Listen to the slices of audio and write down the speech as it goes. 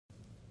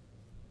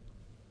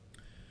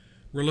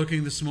We're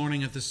looking this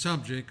morning at the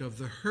subject of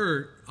the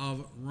hurt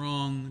of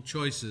wrong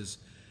choices.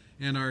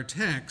 And our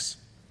text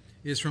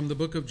is from the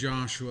book of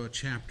Joshua,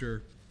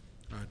 chapter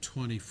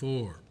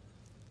 24.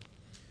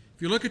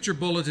 If you look at your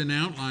bulletin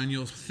outline,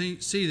 you'll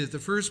see that the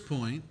first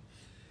point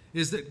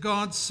is that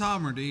God's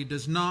sovereignty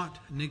does not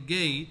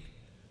negate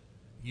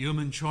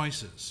human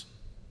choices.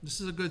 This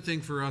is a good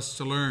thing for us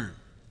to learn.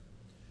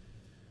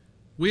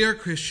 We are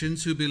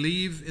Christians who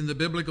believe in the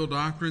biblical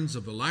doctrines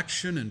of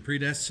election and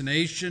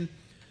predestination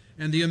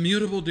and the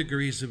immutable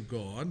degrees of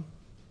God.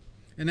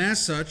 And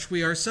as such,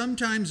 we are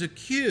sometimes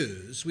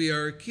accused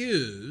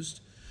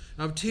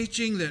of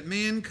teaching that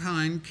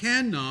mankind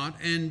cannot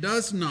and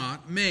does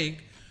not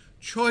make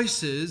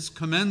choices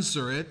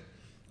commensurate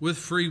with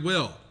free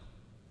will.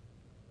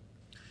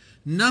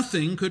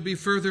 Nothing could be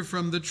further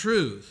from the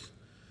truth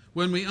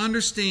when we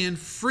understand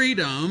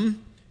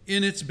freedom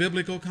in its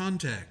biblical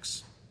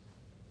context.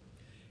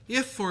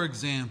 If, for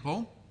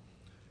example,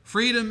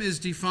 freedom is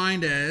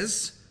defined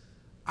as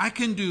I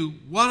can do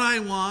what I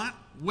want,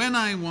 when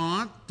I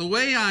want, the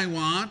way I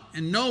want,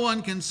 and no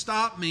one can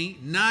stop me,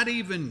 not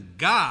even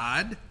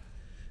God,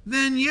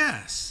 then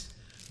yes,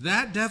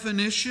 that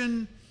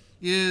definition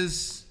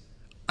is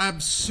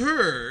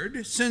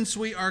absurd, since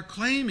we are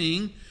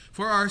claiming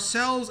for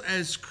ourselves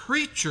as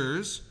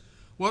creatures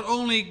what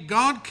only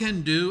God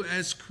can do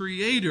as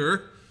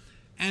Creator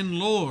and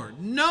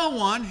Lord. No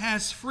one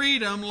has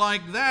freedom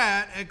like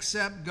that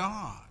except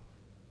God.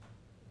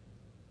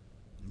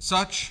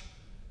 Such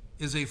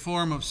is a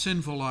form of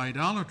sinful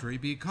idolatry,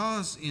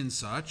 because in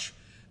such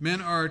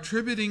men are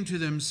attributing to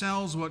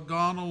themselves what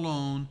God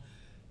alone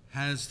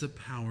has the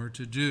power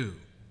to do.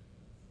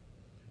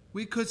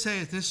 We could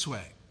say it this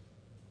way: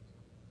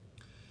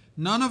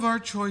 none of our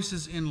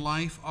choices in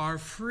life are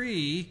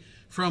free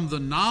from the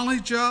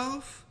knowledge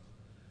of,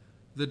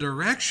 the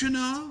direction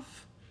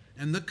of,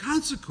 and the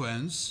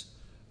consequence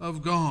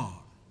of God.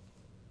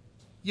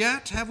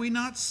 Yet have we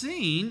not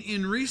seen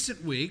in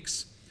recent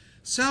weeks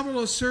several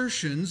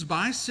assertions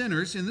by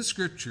sinners in the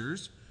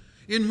Scriptures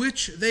in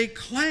which they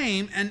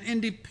claim an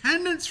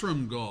independence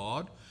from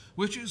God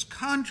which is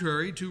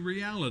contrary to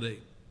reality?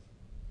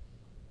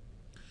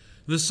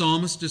 The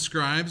psalmist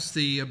describes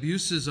the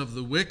abuses of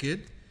the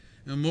wicked,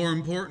 and more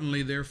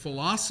importantly, their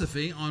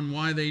philosophy on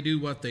why they do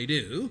what they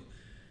do.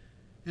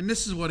 And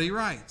this is what he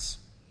writes: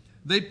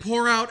 they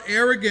pour out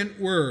arrogant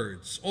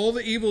words. All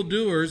the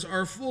evildoers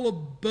are full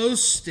of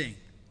boasting.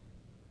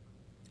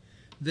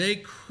 They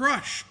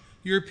crush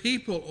your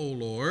people, O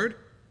Lord.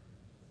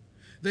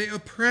 They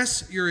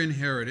oppress your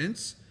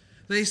inheritance.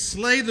 They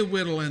slay the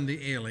widow and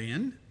the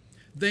alien.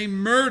 They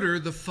murder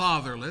the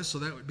fatherless, so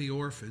that would be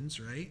orphans,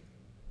 right?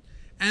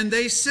 And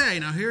they say,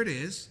 now here it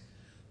is,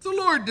 the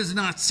Lord does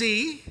not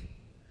see.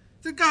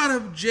 The God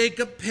of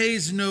Jacob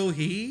pays no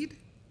heed.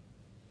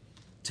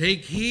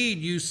 Take heed,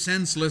 you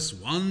senseless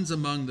ones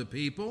among the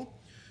people.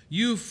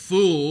 You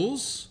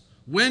fools,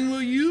 when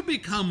will you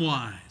become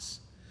wise?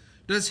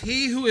 Does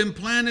he who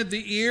implanted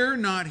the ear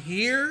not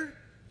hear?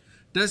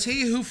 Does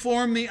he who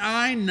formed the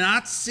eye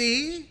not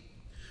see?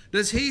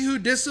 Does he who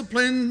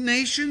disciplines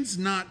nations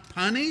not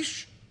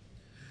punish?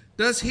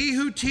 Does he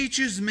who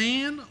teaches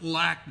man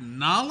lack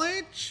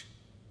knowledge?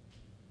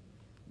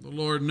 The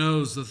Lord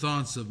knows the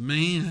thoughts of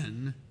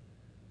man.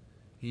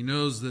 He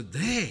knows that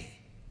they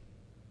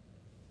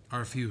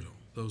are futile,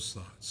 those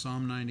thoughts.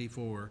 Psalm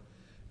 94,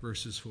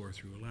 verses 4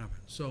 through 11.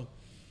 So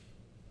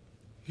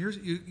here's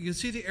you can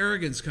see the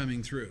arrogance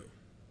coming through.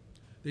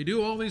 They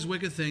do all these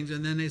wicked things,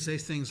 and then they say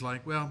things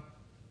like, well,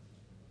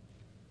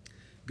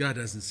 God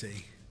doesn't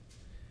see.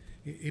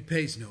 He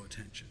pays no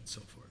attention, and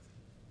so forth.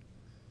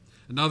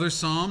 Another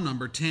psalm,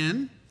 number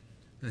 10,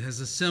 that has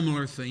a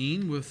similar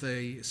theme with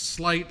a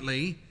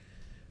slightly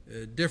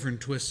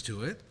different twist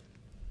to it.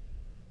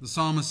 The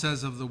psalmist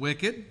says of the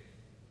wicked,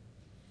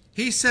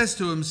 he says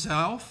to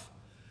himself,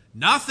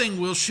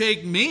 nothing will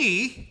shake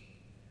me.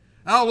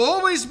 I'll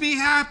always be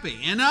happy,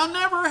 and I'll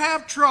never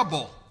have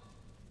trouble.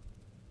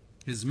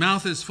 His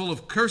mouth is full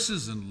of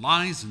curses and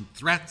lies and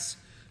threats.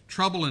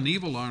 Trouble and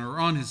evil are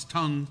on his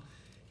tongue.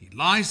 He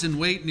lies in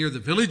wait near the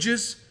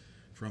villages.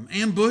 From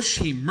ambush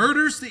he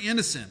murders the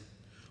innocent.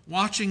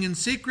 Watching in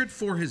secret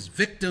for his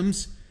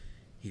victims,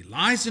 he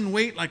lies in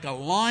wait like a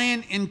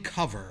lion in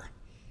cover.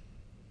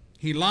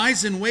 He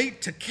lies in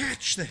wait to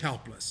catch the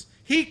helpless.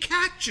 He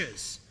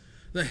catches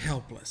the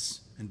helpless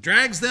and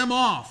drags them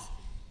off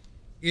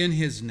in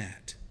his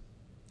net.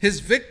 His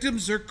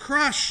victims are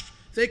crushed.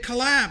 They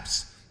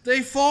collapse.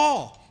 They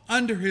fall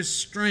under his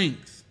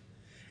strength.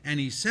 And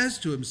he says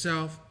to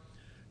himself,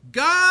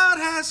 God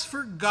has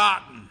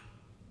forgotten.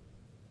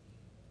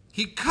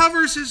 He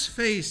covers his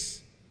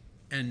face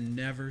and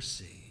never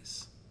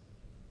sees.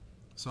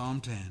 Psalm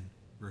 10,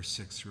 verse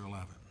 6 through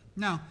 11.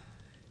 Now,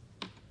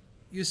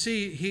 you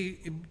see,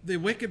 the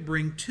wicked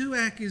bring two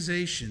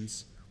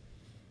accusations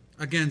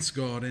against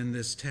God in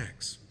this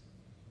text.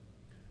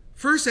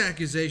 First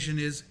accusation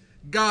is,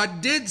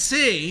 God did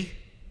see,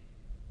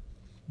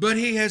 but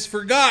he has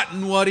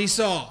forgotten what he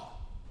saw.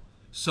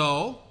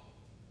 So,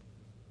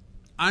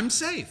 I'm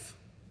safe.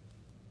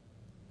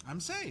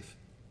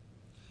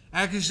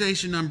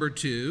 Accusation number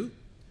 2,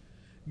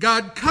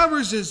 God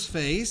covers his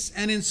face,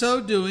 and in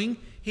so doing,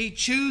 he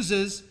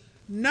chooses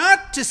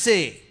not to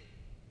see.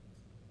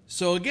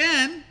 So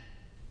again,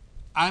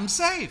 I'm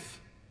safe.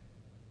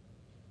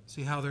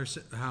 See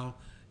how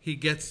he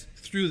gets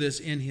through this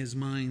in his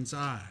mind's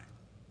eye.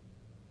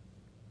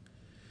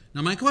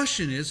 Now my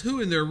question is,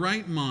 who in their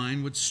right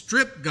mind would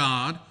strip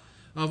God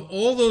of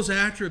all those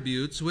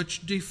attributes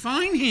which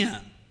define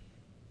him?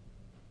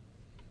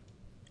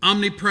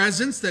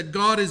 Omnipresence, that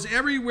God is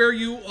everywhere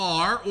you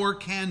are or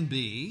can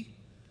be.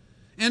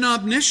 And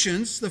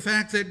omniscience, the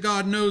fact that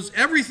God knows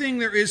everything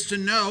there is to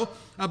know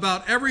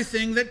about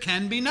everything that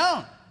can be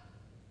known.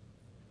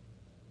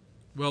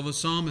 Well, the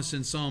psalmist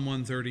in Psalm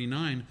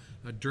 139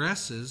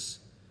 addresses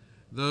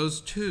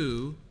those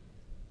two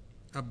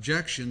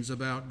objections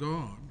about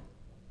God,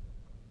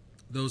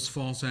 those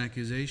false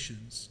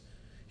accusations.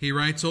 He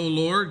writes, O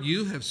Lord,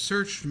 you have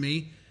searched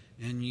me,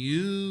 and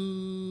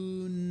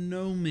you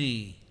know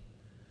me.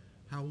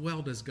 How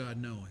well does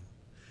God know him?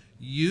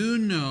 You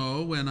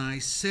know when I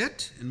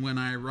sit and when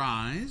I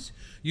rise.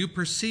 You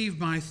perceive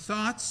my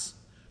thoughts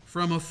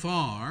from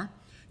afar.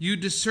 You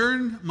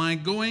discern my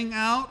going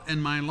out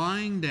and my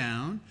lying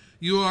down.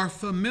 You are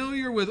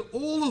familiar with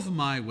all of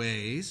my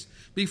ways.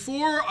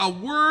 Before a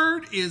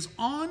word is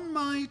on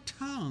my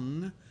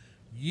tongue,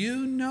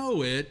 you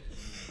know it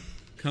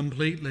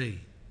completely.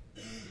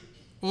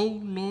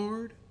 O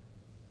Lord,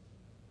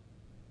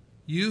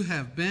 you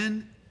have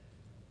been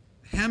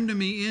hemmed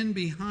me in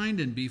behind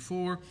and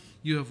before.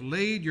 You have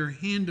laid your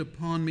hand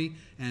upon me,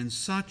 and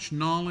such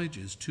knowledge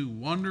is too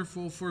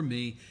wonderful for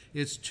me.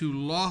 It's too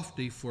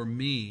lofty for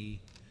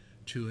me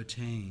to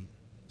attain.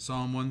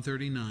 Psalm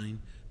 139,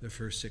 the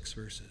first 6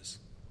 verses.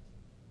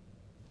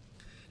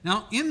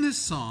 Now, in this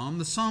psalm,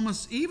 the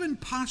psalmist even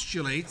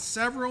postulates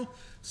several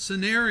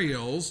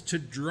scenarios to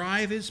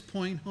drive his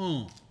point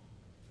home.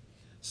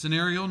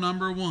 Scenario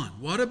number 1,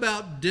 what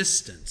about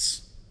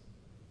distance?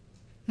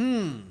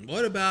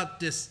 What about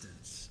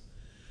distance?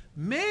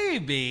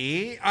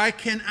 Maybe I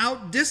can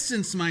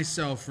outdistance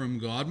myself from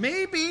God.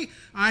 Maybe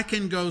I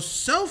can go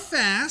so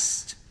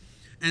fast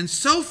and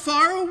so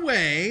far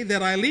away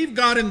that I leave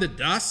God in the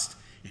dust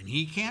and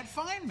he can't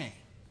find me.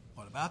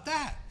 What about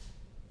that?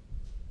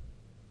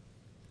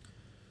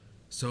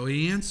 So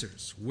he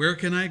answers, where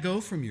can I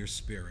go from your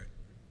spirit?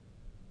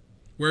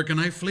 Where can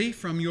I flee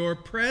from your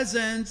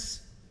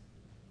presence?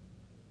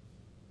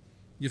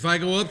 If I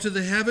go up to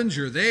the heavens,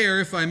 you're there.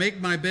 If I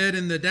make my bed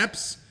in the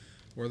depths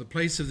or the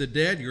place of the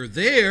dead, you're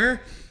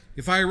there.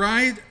 If I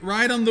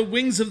ride on the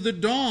wings of the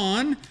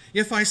dawn,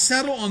 if I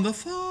settle on the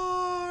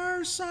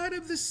far side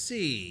of the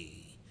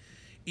sea,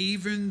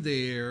 even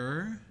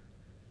there,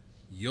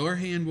 your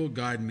hand will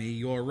guide me,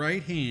 your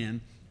right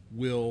hand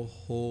will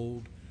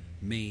hold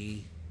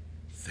me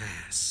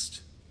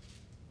fast.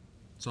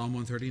 Psalm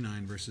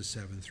 139, verses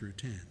 7 through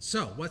 10.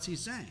 So, what's he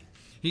saying?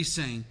 He's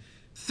saying,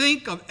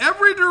 think of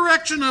every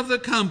direction of the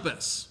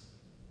compass.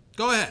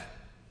 Go ahead.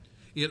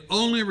 It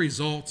only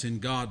results in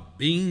God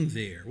being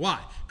there. Why?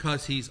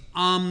 Because he's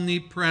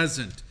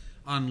omnipresent.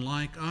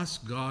 Unlike us,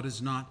 God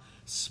is not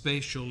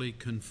spatially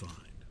confined.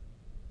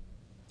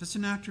 That's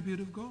an attribute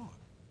of God.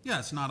 Yeah,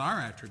 it's not our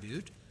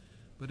attribute,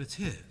 but it's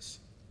his.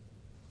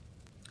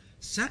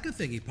 Second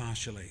thing he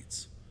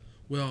postulates,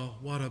 well,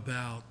 what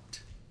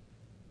about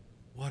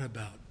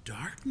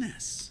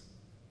darkness?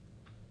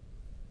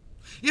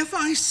 If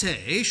I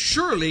say,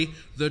 surely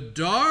the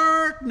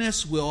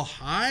darkness will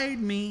hide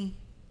me,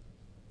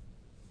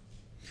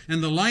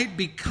 and the light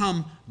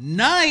become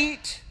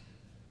night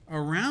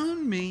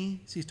around me.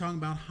 See, he's talking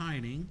about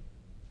hiding.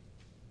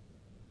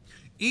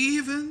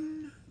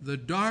 Even the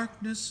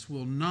darkness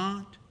will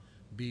not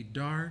be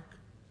dark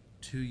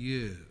to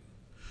you.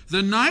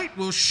 The night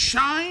will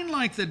shine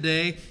like the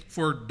day,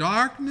 for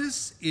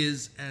darkness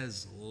is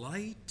as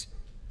light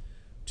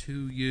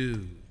to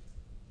you.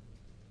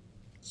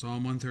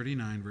 Psalm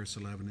 139, verse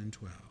 11 and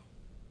 12.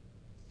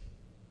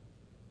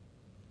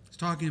 He's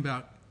talking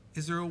about,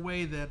 is there a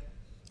way that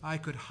I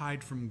could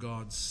hide from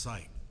God's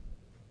sight?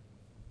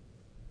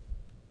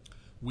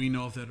 We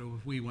know that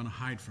if we want to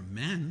hide from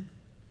men,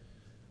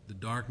 the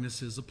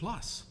darkness is a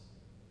plus.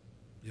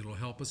 It'll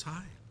help us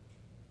hide.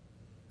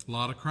 A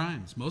lot of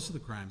crimes, most of the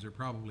crimes are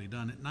probably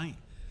done at night,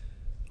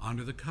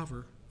 under the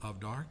cover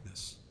of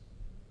darkness.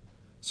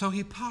 So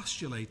he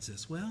postulates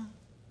this. Well,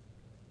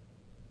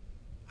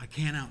 I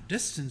can't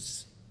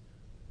outdistance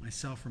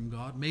myself from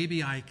God.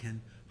 Maybe I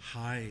can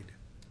hide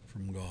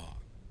from God.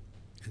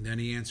 And then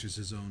he answers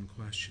his own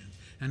question.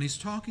 And he's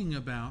talking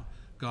about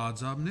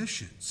God's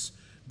omniscience.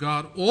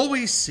 God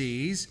always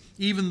sees.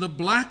 Even the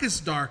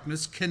blackest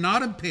darkness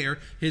cannot impair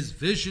his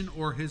vision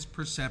or his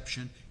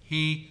perception.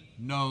 He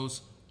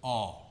knows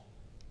all.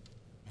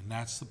 And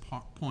that's the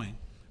point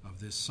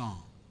of this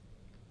psalm.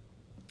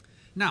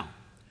 Now,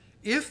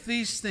 if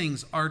these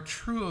things are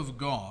true of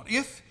God,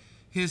 if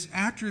his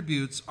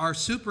attributes are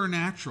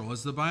supernatural,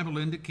 as the Bible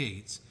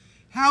indicates,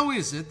 how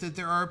is it that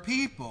there are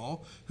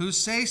people who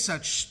say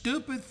such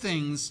stupid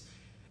things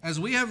as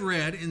we have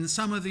read in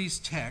some of these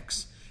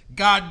texts,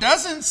 God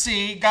doesn't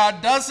see,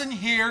 God doesn't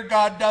hear,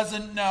 God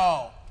doesn't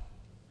know.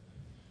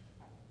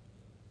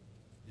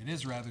 It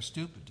is rather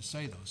stupid to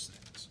say those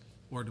things,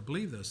 or to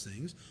believe those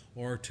things,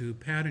 or to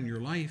pattern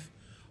your life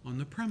on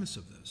the premise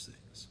of those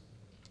things.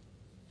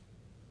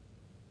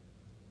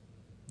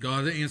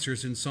 God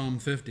answers in Psalm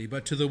 50,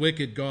 but to the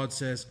wicked God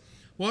says,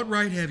 what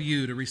right have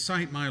you to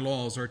recite my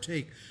laws or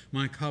take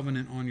my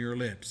covenant on your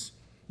lips?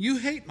 You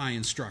hate my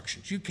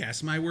instructions. You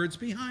cast my words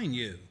behind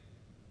you.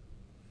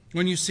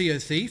 When you see a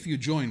thief, you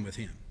join with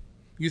him.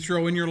 You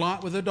throw in your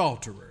lot with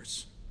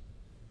adulterers.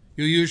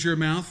 You use your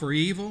mouth for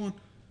evil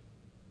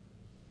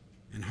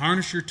and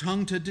harness your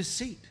tongue to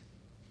deceit.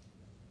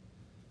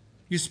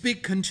 You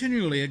speak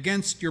continually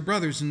against your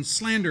brothers and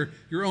slander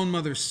your own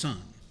mother's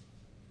son.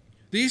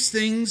 These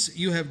things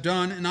you have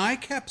done, and I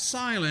kept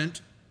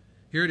silent.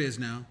 Here it is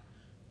now.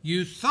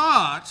 You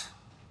thought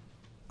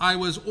I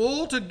was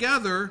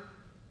altogether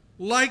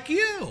like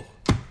you.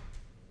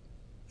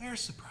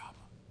 There's the problem.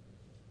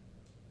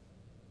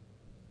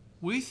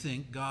 We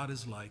think God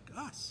is like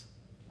us,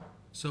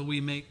 so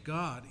we make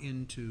God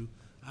into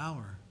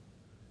our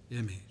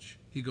image.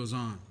 He goes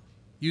on.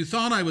 You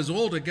thought I was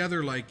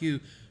altogether like you,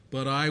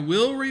 but I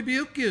will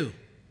rebuke you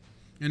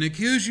and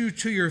accuse you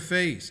to your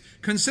face.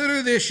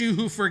 Consider this, you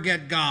who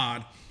forget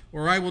God,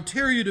 or I will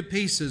tear you to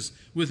pieces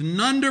with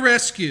none to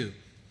rescue.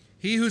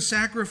 He who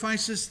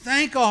sacrifices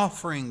thank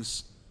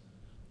offerings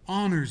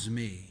honors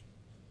me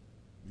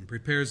and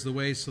prepares the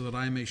way so that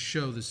I may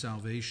show the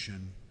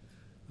salvation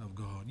of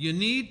God. You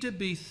need to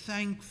be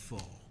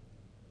thankful,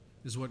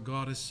 is what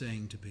God is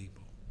saying to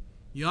people.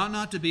 You ought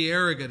not to be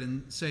arrogant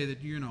and say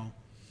that, you're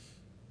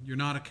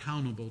not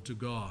accountable to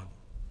God,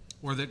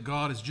 or that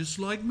God is just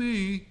like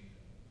me.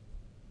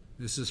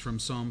 This is from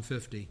Psalm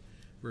 50,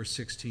 verse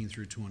 16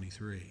 through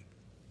 23.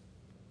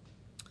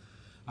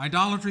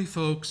 Idolatry,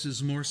 folks,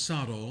 is more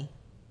subtle.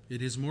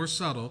 It is more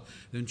subtle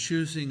than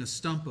choosing a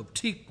stump of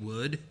teak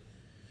wood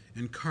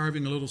and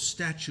carving a little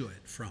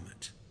statuette from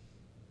it.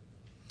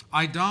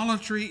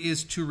 Idolatry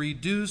is to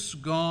reduce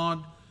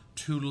God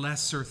to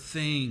lesser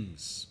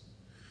things,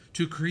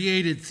 to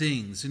created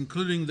things,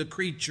 including the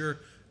creature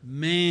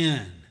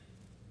man.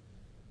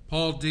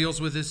 Paul deals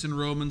with this in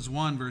Romans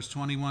 1, verse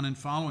 21 and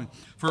following.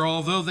 For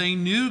although they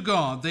knew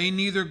God, they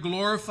neither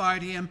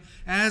glorified him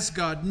as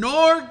God,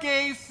 nor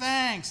gave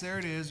thanks. There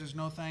it is. There's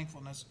no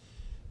thankfulness.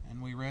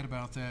 And we read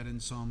about that in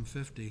Psalm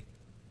 50.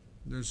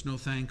 There's no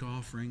thank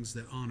offerings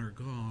that honor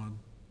God.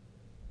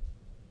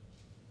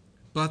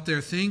 But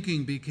their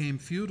thinking became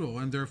futile,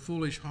 and their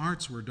foolish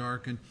hearts were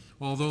darkened.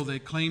 Although they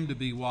claimed to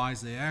be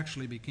wise, they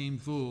actually became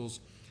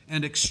fools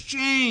and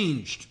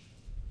exchanged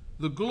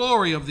the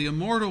glory of the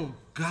immortal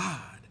God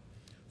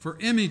for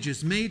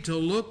images made to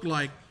look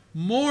like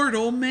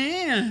mortal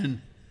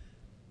man,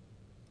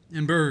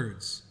 and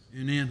birds,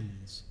 and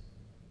animals,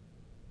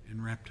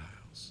 and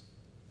reptiles.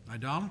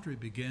 Idolatry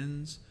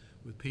begins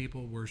with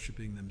people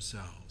worshiping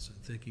themselves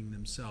and thinking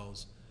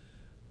themselves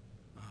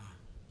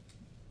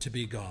to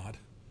be God,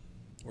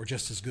 or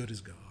just as good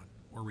as God,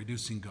 or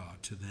reducing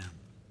God to them.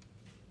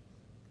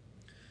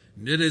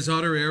 And it is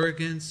utter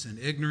arrogance and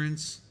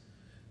ignorance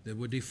that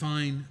would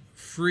define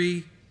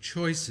free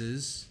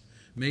choices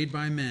made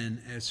by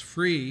men as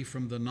free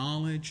from the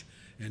knowledge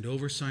and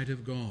oversight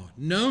of God.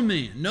 No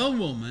man, no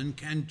woman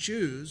can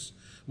choose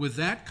with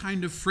that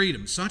kind of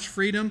freedom. Such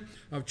freedom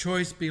of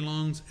choice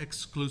belongs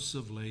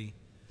exclusively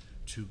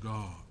to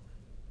God.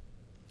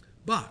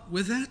 But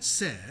with that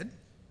said,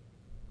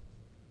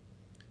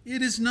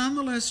 it is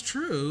nonetheless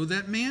true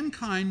that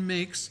mankind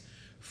makes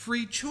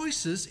free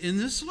choices in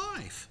this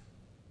life.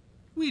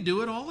 We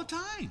do it all the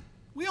time.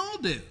 We all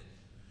do.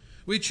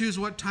 We choose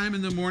what time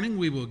in the morning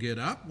we will get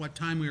up, what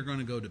time we are going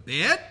to go to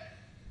bed.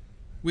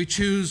 We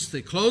choose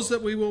the clothes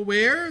that we will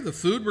wear, the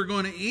food we're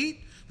going to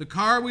eat, the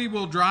car we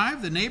will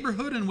drive, the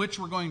neighborhood in which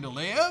we're going to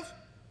live.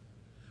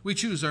 We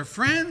choose our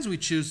friends. We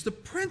choose the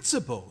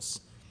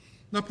principles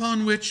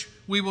upon which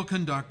we will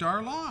conduct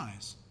our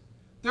lives.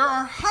 There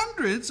are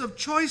hundreds of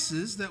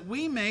choices that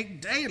we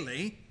make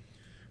daily,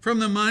 from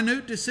the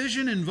minute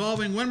decision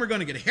involving when we're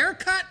going to get a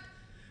haircut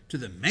to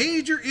the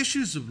major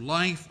issues of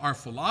life, our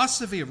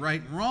philosophy of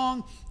right and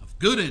wrong, of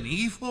good and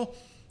evil,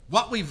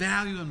 what we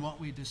value and what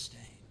we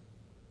disdain.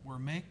 We're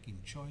making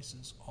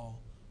choices all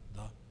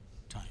the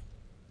time.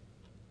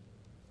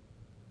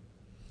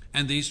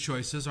 And these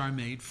choices are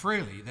made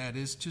freely. That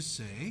is to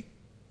say,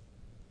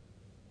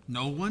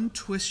 no one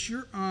twists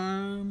your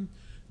arm.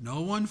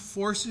 No one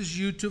forces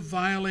you to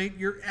violate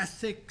your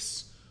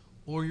ethics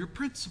or your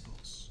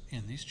principles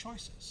in these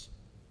choices.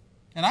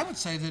 And I would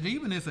say that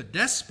even if a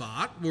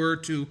despot were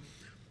to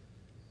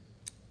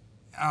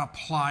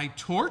apply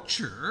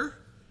torture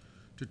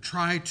to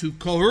try to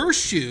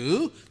coerce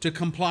you to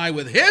comply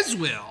with his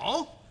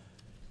will,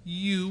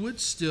 you would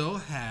still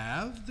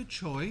have the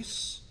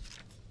choice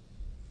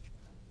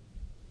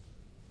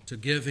to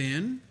give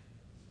in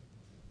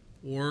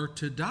or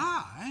to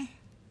die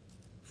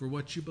for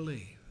what you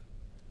believe.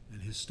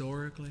 And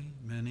historically,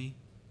 many,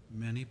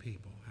 many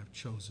people have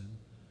chosen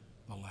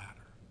the latter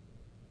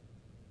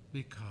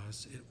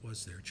because it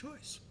was their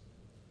choice.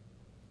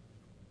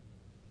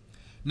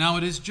 Now,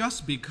 it is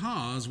just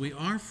because we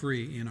are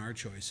free in our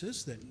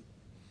choices that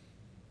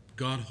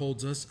God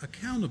holds us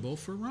accountable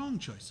for wrong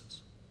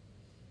choices,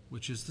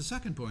 which is the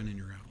second point in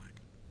your outline.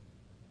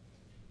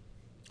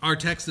 Our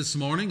text this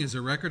morning is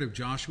a record of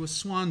Joshua's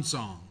swan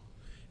song.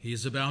 He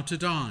is about to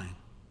die.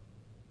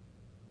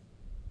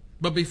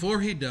 But before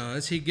he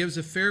does, he gives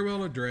a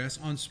farewell address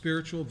on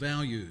spiritual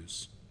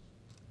values.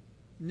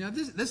 Now,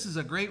 this is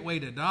a great way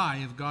to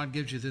die if God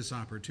gives you this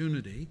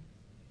opportunity.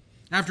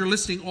 After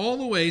listing all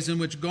the ways in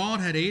which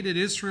God had aided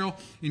Israel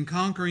in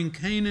conquering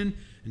Canaan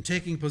and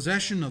taking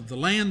possession of the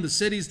land, the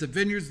cities, the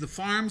vineyards, the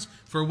farms,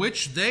 for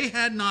which they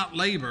had not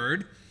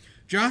labored,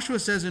 Joshua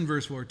says in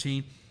verse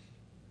 14,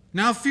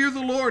 "Now fear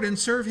the Lord and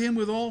serve him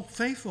with all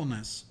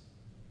faithfulness.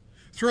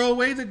 Throw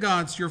away the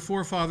gods your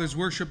forefathers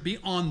worshiped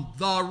beyond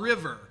the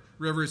river."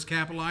 River is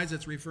capitalized,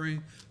 it's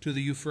referring to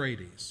the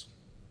Euphrates.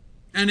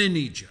 "And in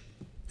Egypt,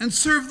 and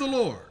serve the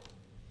Lord."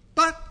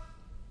 But,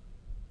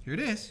 here it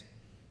is,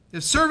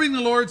 if serving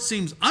the Lord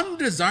seems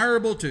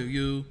undesirable to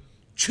you,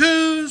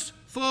 choose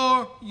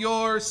for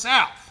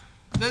yourself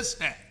this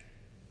day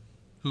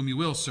whom you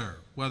will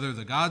serve, whether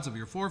the gods of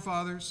your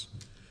forefathers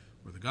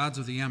or the gods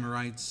of the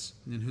Amorites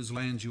in whose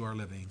lands you are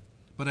living.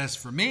 But as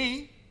for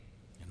me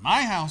and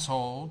my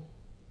household,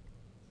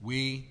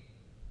 we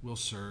will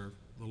serve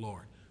the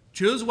Lord.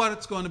 Choose what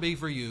it's going to be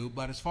for you,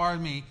 but as far as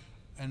me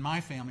and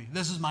my family,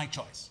 this is my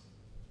choice.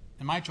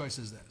 And my choice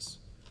is this: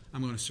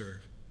 I'm going to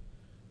serve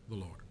the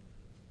Lord.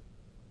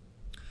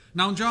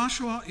 Now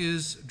Joshua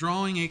is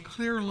drawing a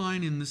clear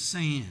line in the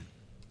sand.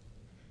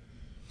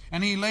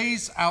 And he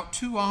lays out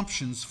two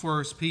options for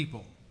his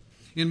people.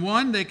 In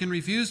one, they can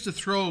refuse to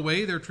throw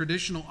away their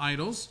traditional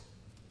idols.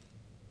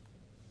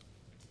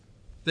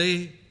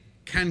 They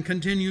can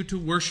continue to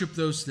worship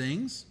those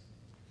things,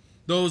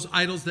 those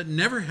idols that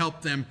never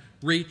helped them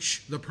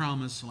reach the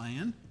promised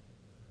land,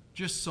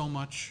 just so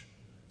much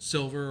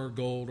silver or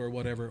gold or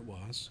whatever it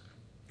was.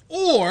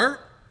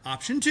 Or,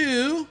 option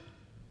two,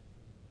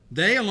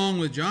 they, along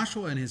with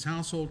Joshua and his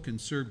household, can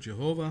serve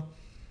Jehovah,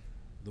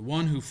 the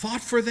one who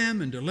fought for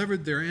them and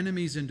delivered their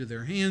enemies into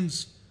their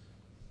hands.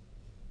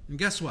 And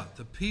guess what?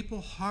 The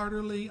people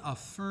heartily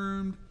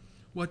affirmed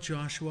what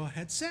Joshua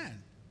had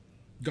said.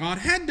 God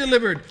had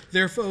delivered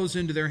their foes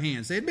into their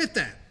hands. They admit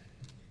that.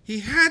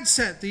 He had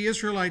set the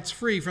Israelites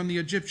free from the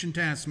Egyptian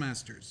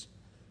taskmasters.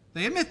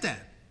 They admit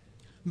that.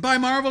 By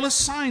marvelous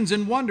signs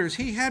and wonders,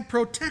 he had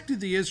protected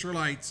the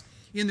Israelites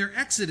in their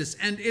exodus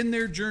and in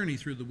their journey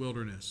through the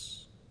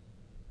wilderness.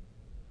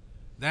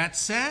 That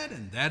said,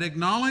 and that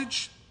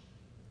acknowledged,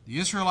 the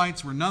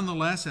Israelites were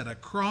nonetheless at a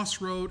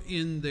crossroad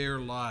in their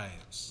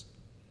lives.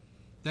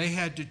 They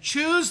had to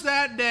choose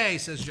that day,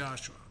 says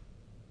Joshua,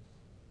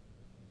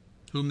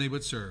 whom they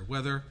would serve,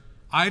 whether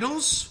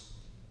idols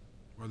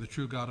or the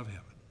true God of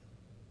heaven.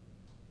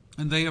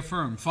 And they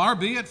affirmed, "Far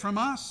be it from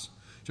us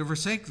to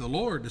forsake the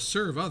Lord to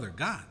serve other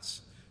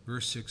gods."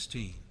 Verse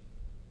 16.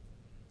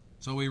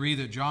 So we read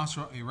that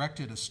Joshua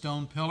erected a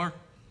stone pillar.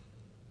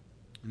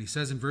 And he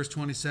says in verse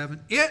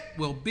 27, "It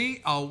will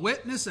be a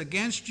witness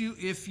against you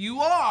if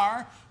you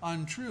are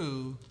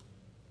untrue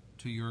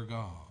to your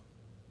God."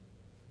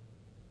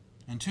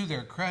 And to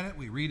their credit,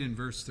 we read in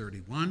verse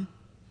 31,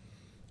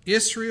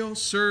 Israel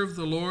served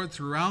the Lord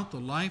throughout the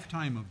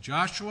lifetime of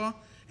Joshua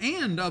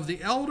and of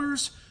the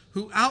elders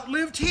who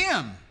outlived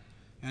him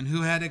and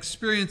who had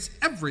experienced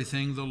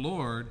everything the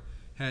Lord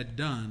had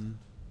done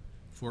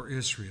for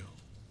Israel.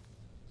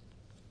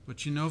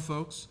 But you know,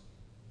 folks,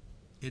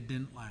 it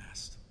didn't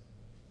last.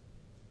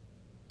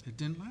 It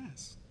didn't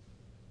last.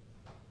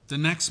 The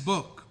next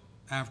book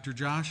after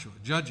Joshua,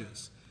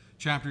 Judges,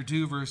 chapter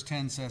 2, verse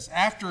 10 says,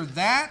 "After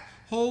that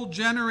whole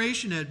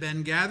generation had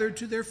been gathered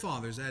to their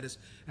fathers," that is,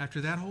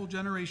 after that whole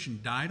generation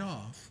died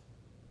off,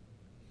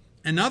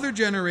 "another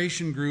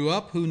generation grew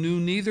up who knew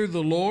neither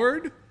the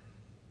Lord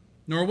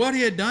nor what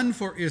he had done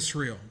for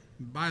Israel."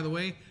 By the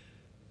way,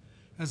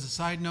 as a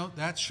side note,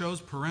 that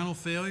shows parental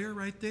failure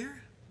right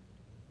there.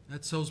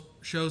 That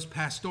shows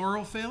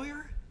pastoral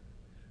failure.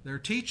 Their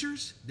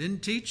teachers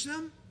didn't teach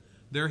them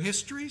their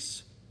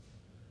histories,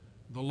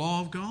 the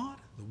law of God,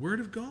 the Word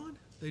of God.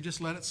 They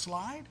just let it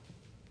slide.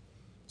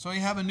 So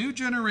you have a new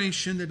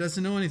generation that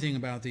doesn't know anything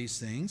about these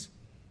things.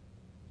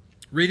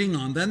 Reading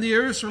on, "Then the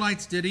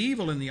Israelites did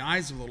evil in the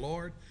eyes of the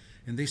Lord,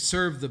 and they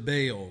served the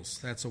Baals,"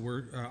 that's a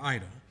word,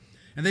 idol.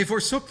 "And they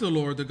forsook the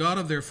Lord, the God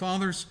of their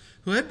fathers,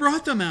 who had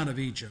brought them out of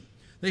Egypt.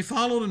 They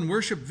followed and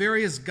worshipped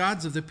various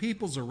gods of the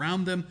peoples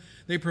around them.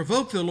 They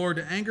provoked the Lord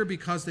to anger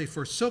because they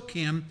forsook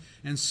him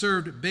and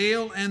served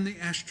Baal and the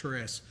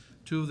Ashtoreth,"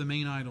 two of the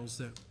main idols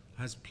that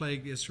has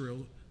plagued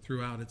Israel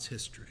throughout its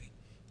history.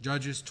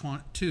 Judges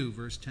 2,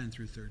 verse 10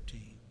 through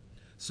 13.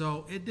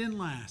 So it didn't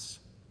last.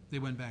 They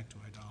went back to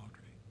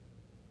idolatry.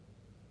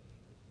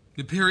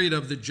 The period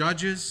of the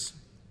Judges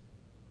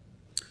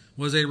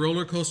was a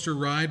roller coaster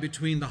ride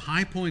between the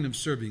high point of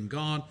serving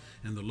God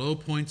and the low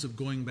points of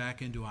going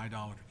back into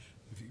idolatry.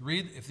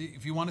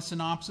 If you want a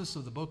synopsis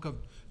of the book of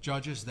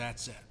Judges,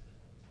 that's it.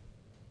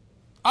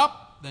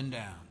 Up, then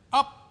down.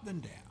 Up, then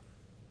down.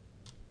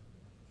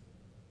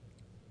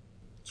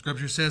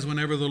 Scripture says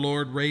whenever the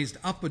Lord raised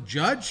up a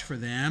judge for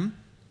them,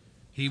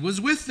 he was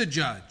with the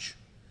judge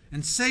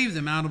and saved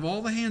them out of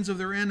all the hands of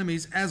their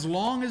enemies as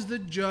long as the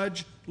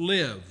judge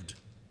lived.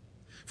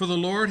 For the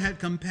Lord had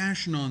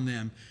compassion on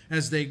them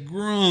as they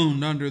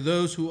groaned under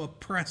those who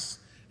oppressed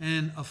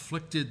and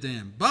afflicted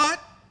them. But,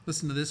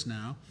 listen to this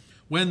now,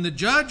 when the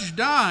judge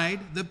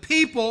died, the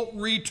people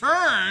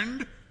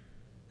returned.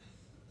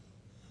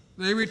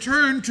 They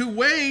returned to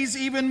ways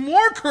even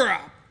more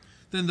corrupt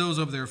than those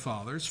of their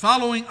fathers,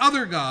 following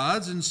other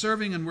gods and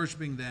serving and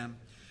worshiping them.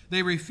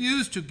 They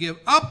refused to give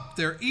up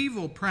their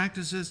evil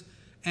practices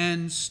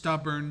and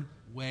stubborn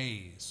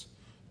ways.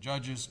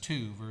 Judges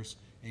 2, verse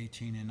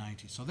 18 and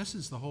 19. So this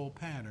is the whole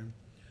pattern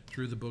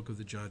through the book of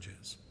the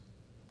Judges.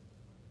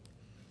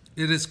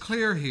 It is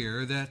clear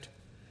here that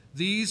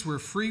these were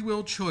free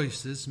will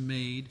choices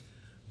made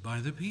by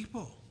the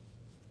people.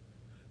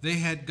 They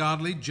had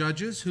godly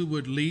judges who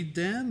would lead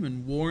them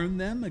and warn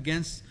them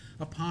against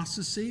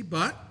apostasy,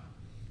 but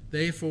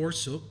they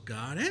forsook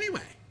God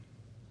anyway.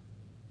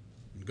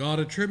 God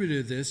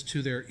attributed this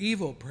to their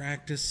evil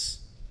practice,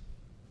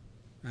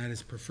 that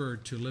is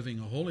preferred to living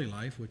a holy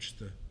life, which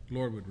the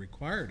Lord would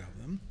require of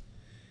them,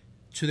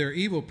 to their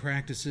evil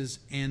practices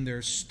and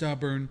their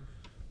stubborn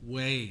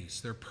ways,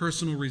 their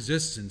personal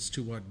resistance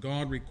to what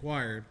God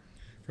required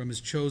from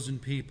his chosen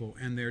people,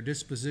 and their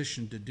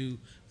disposition to do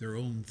their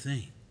own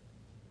thing.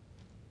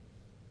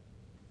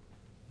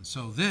 And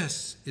so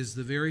this is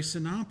the very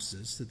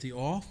synopsis that the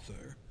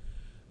author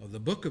of the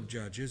book of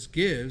Judges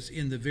gives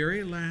in the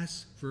very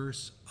last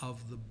verse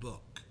of the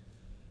book,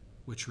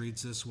 which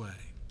reads this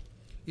way.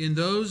 In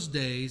those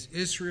days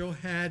Israel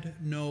had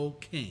no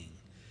king.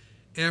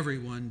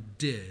 Everyone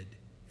did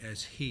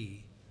as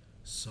he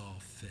saw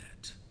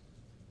fit.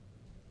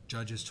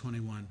 Judges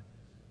 21,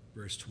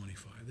 verse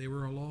 25. They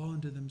were a law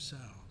unto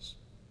themselves.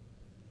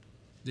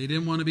 They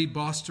didn't want to be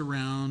bossed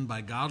around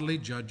by godly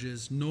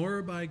judges,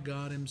 nor by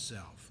God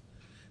himself.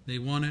 They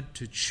wanted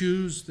to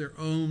choose their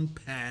own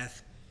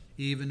path,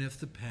 even if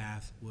the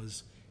path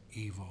was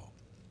evil.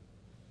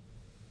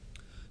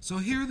 So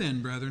here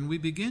then, brethren, we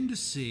begin to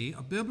see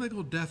a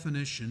biblical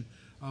definition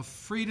of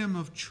freedom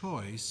of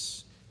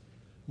choice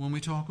when we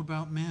talk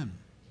about men.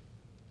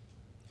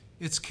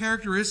 It's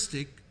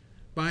characteristic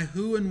by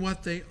who and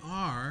what they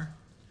are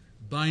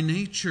by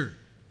nature.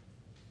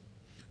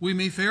 We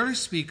may fairly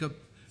speak of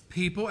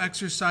people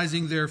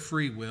exercising their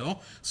free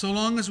will, so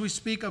long as we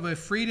speak of a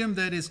freedom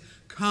that is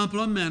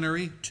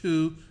complementary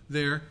to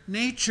their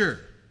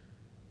nature.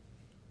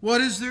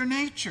 What is their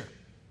nature?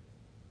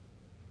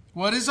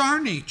 What is our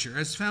nature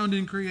as found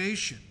in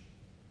creation?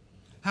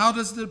 How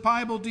does the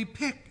Bible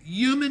depict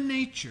human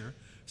nature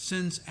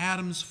since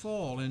Adam's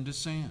fall into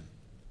sin?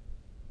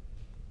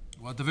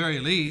 Well, at the very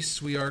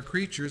least, we are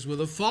creatures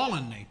with a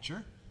fallen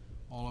nature.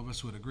 All of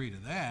us would agree to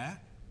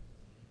that.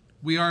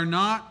 We are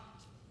not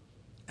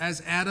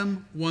as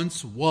Adam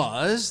once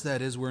was,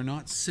 that is, we're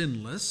not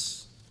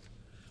sinless.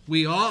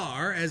 We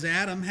are as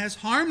Adam has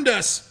harmed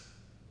us.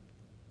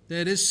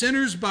 That is,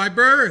 sinners by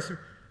birth,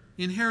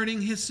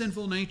 inheriting his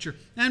sinful nature,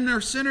 and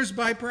are sinners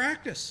by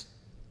practice.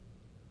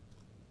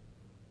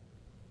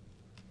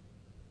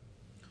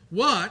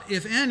 What,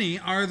 if any,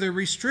 are the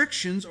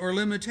restrictions or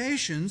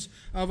limitations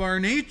of our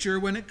nature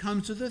when it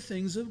comes to the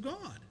things of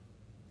God?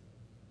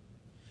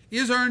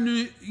 Is our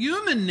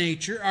human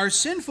nature, our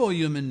sinful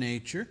human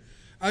nature,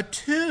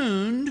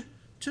 attuned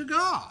to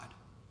God?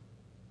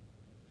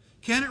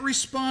 Can it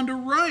respond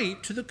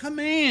aright to the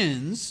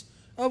commands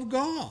of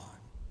God?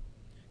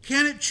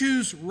 Can it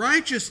choose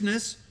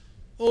righteousness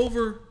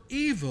over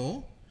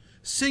evil,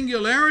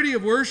 singularity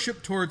of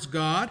worship towards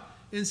God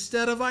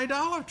instead of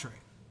idolatry?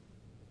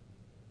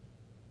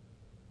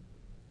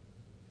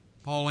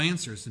 Paul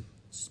answers and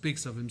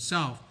speaks of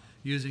himself,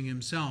 using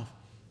himself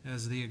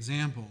as the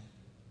example.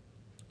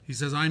 He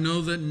says, I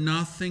know that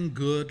nothing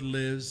good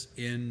lives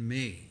in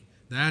me,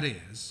 that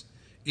is,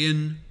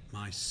 in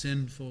my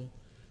sinful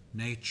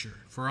nature.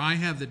 For I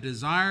have the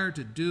desire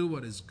to do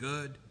what is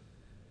good,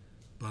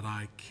 but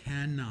I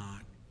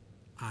cannot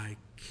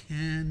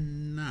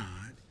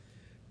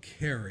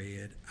carry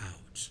it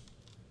out.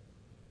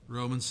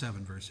 Romans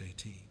 7, verse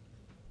 18.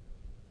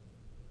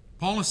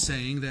 Paul is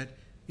saying that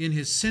in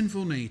his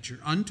sinful nature,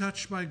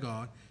 untouched by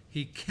God,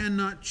 he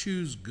cannot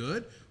choose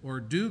good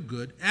or do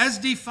good as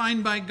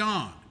defined by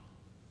God.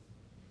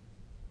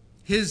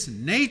 His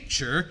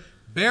nature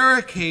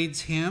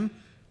barricades him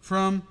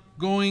from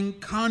going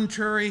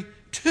contrary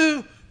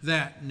to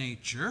that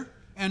nature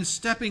and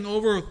stepping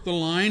over the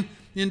line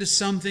into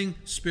something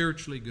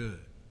spiritually good.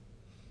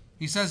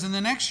 He says in the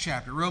next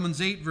chapter,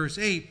 Romans 8, verse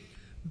 8,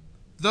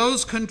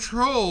 those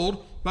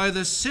controlled by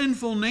the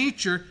sinful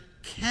nature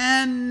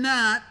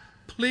cannot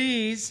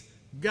please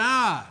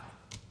God.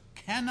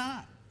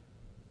 Cannot.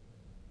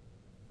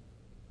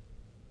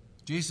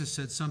 Jesus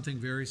said something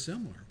very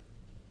similar.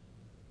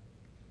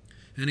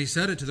 And he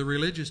said it to the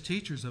religious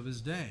teachers of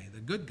his day, the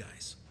good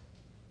guys.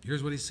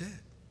 Here's what he said.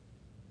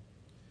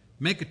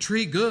 Make a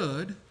tree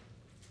good,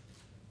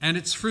 and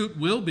its fruit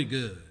will be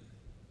good.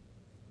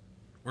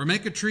 Or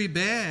make a tree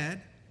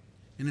bad,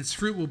 and its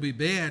fruit will be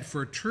bad,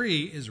 for a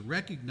tree is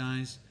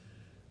recognized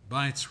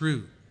by its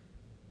fruit.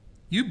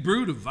 You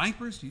brood of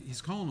vipers,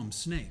 he's calling them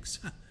snakes.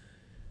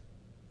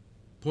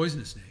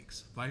 Poisonous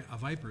snakes. A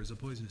viper is a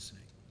poisonous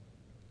snake.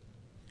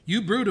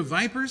 You brood of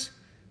vipers,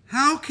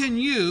 how can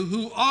you,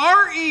 who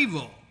are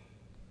evil,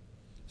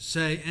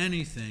 say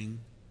anything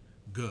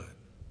good?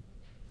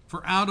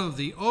 For out of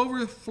the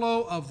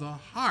overflow of the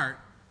heart,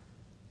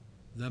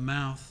 the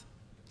mouth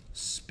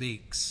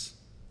speaks.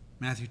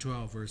 Matthew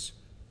 12, verse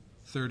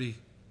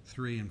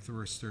 33 and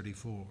verse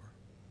 34.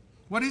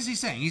 What is he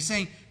saying? He's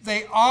saying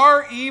they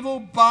are evil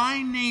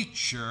by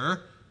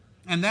nature,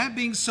 and that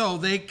being so,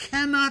 they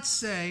cannot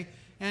say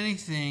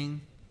anything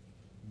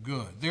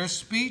good. Their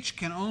speech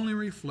can only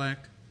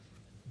reflect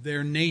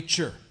their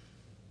nature.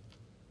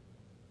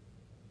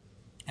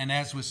 And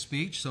as with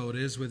speech, so it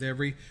is with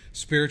every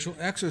spiritual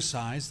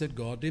exercise that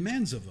God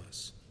demands of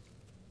us.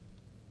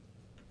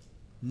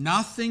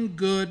 Nothing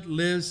good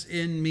lives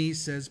in me,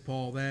 says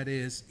Paul, that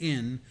is,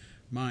 in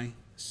my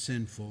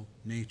sinful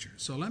nature.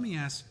 So let me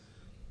ask,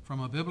 from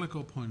a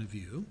biblical point of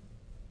view,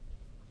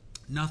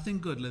 nothing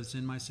good lives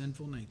in my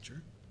sinful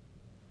nature.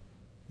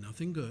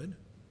 Nothing good.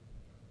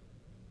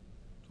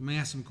 Let me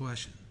ask some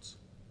questions.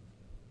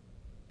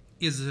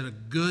 Is it a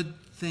good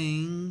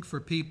thing for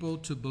people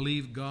to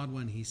believe God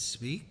when He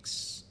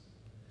speaks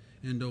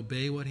and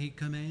obey what He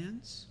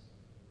commands?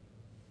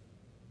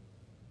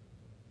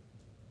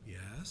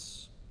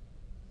 Yes.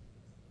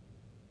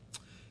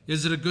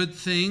 Is it a good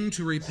thing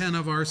to repent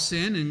of our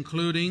sin,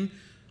 including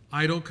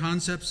idol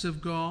concepts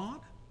of God?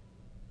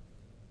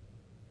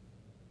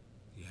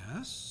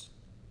 Yes.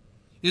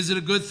 Is it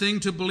a good thing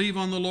to believe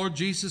on the Lord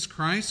Jesus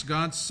Christ,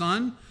 God's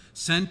Son,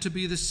 sent to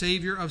be the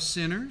Savior of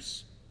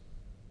sinners?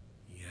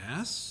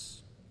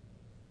 Yes.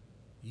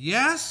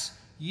 Yes,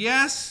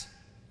 yes,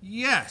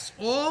 yes.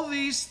 All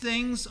these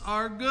things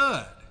are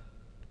good.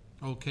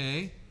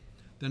 Okay,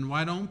 then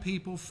why don't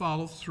people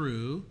follow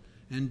through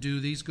and do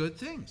these good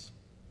things?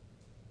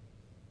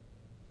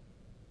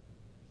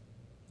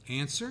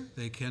 Answer,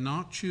 they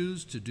cannot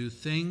choose to do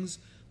things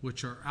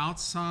which are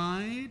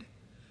outside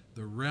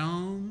the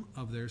realm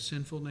of their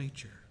sinful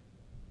nature.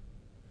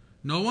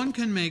 No one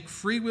can make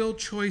free will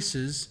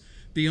choices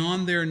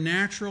beyond their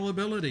natural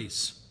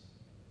abilities.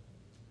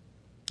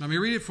 Let me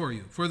read it for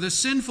you. For the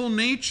sinful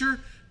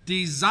nature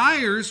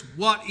desires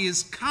what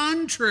is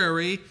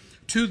contrary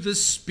to the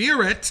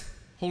Spirit,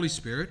 Holy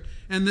Spirit,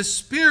 and the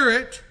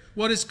Spirit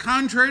what is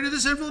contrary to the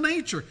sinful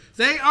nature.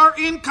 They are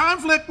in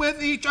conflict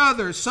with each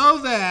other, so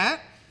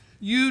that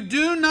you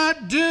do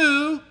not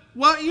do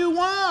what you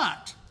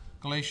want.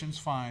 Galatians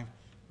 5,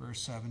 verse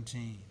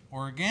 17.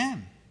 Or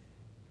again,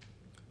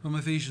 from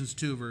Ephesians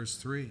 2, verse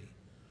 3.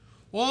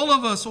 All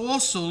of us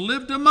also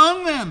lived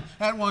among them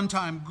at one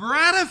time,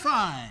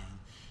 gratifying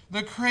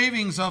the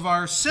cravings of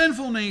our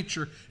sinful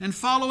nature and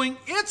following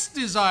its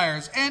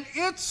desires and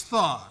its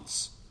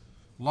thoughts.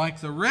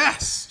 Like the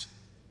rest,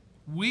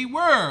 we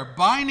were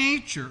by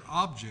nature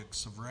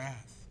objects of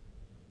wrath.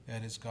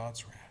 That is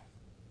God's wrath.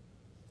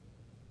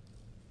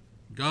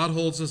 God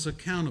holds us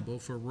accountable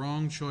for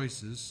wrong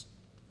choices,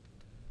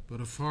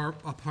 but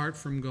apart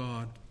from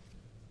God,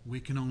 we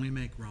can only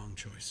make wrong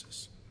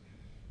choices.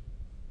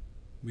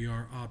 We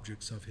are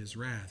objects of His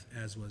wrath,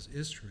 as was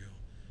Israel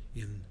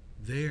in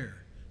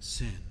their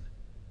sin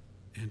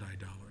and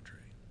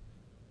idolatry.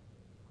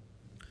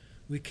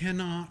 We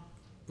cannot,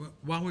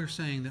 while we're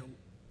saying that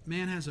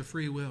man has a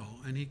free will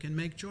and he can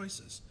make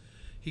choices,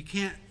 he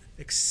can't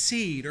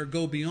exceed or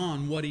go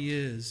beyond what he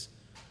is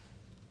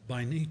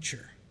by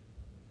nature.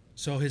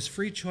 So his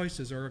free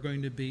choices are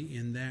going to be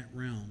in that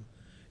realm,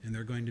 and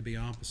they're going to be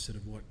opposite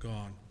of what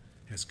God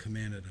has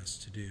commanded us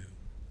to do.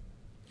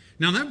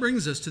 Now that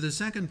brings us to the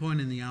second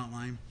point in the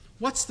outline.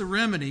 What's the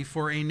remedy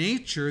for a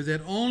nature that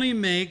only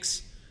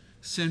makes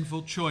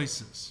sinful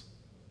choices?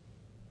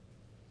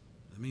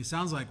 I mean, it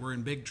sounds like we're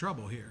in big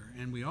trouble here,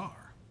 and we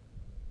are.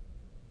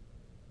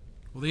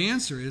 Well, the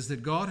answer is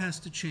that God has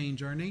to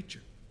change our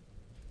nature.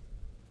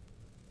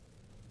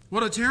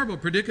 What a terrible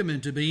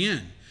predicament to be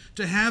in.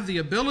 To have the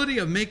ability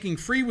of making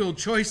free will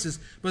choices,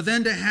 but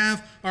then to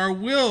have our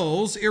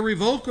wills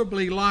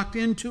irrevocably locked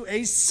into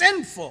a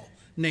sinful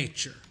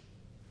nature.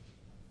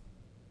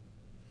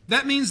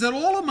 That means that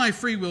all of my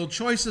free will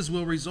choices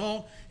will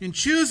result in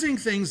choosing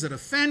things that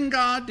offend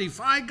God,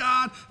 defy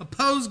God,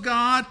 oppose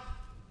God,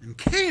 and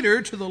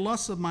cater to the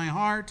lusts of my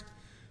heart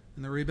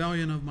and the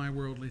rebellion of my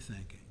worldly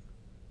thinking.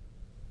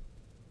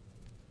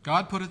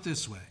 God put it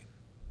this way.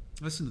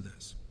 Listen to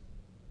this.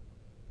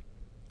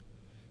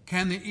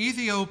 Can the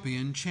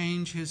Ethiopian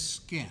change his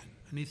skin?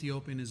 An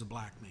Ethiopian is a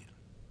black man.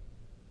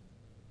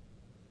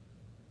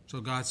 So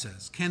God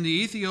says, can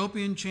the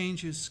Ethiopian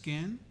change his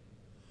skin?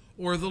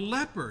 Or the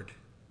leopard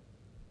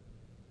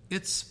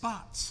its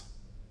spots?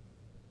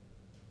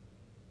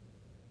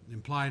 The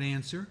implied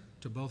answer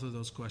to both of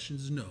those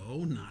questions is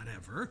no, not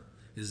ever.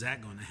 Is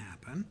that going to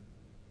happen?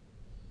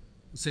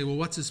 You say, well,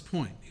 what's his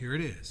point? Here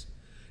it is.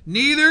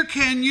 Neither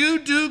can you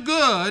do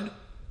good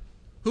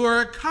who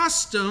are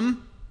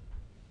accustomed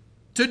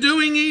to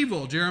doing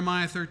evil.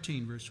 Jeremiah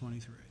 13, verse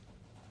 23.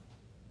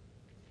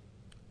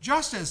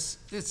 just as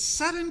it's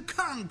set in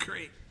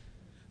concrete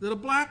that a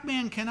black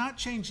man cannot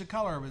change the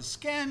color of his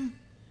skin,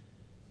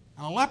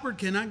 and a leopard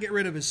cannot get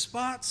rid of his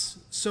spots,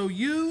 so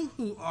you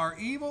who are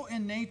evil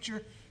in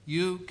nature,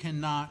 you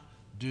cannot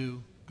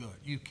do good.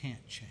 You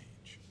can't change.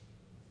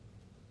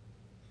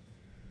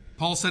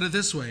 Paul said it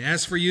this way,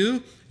 as for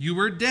you, you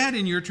were dead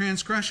in your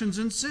transgressions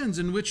and sins,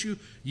 in which you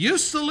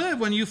used to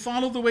live when you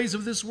followed the ways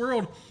of this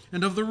world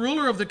and of the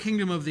ruler of the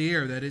kingdom of the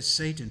air, that is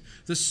Satan,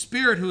 the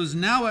spirit who is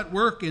now at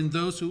work in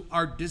those who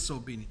are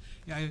disobedient.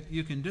 Yeah,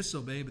 you can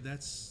disobey, but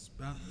that's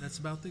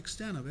about the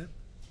extent of it.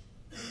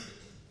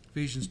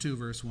 Ephesians 2,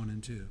 verse 1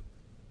 and 2.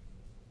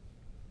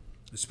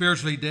 The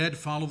spiritually dead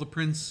follow the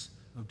prince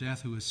of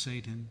death, who is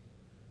Satan.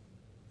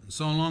 And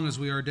so long as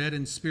we are dead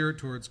in spirit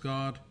towards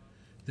God,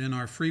 then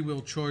our free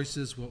will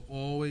choices will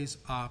always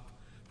opt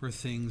for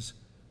things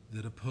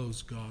that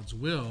oppose God's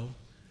will,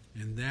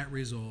 and that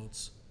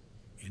results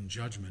in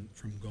judgment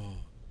from God.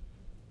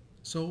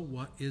 So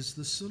what is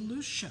the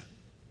solution?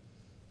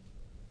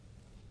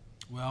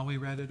 Well, we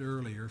read it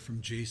earlier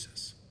from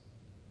Jesus.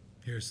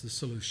 Here's the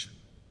solution.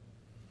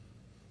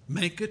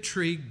 Make a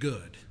tree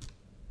good,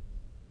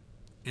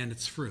 and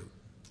its fruit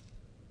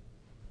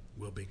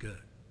will be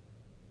good.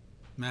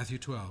 Matthew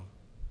 12,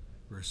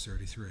 verse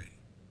 33.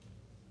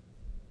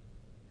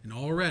 And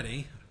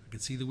already, I can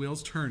see the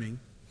wheels turning,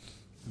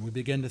 and we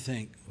begin to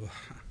think, well,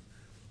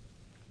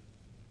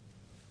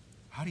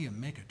 how do you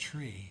make a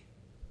tree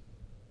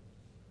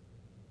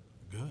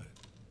good?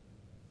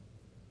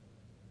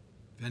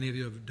 If any of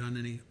you have done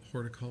any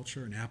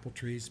horticulture and apple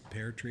trees,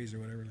 pear trees, or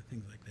whatever,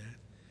 things like that,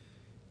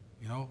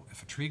 you know,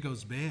 if a tree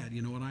goes bad,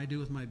 you know what I do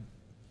with my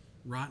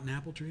rotten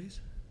apple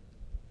trees?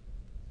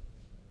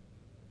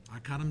 I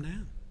cut them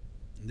down,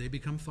 and they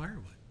become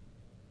firewood.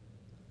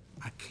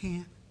 I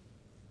can't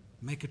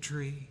make a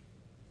tree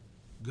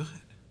good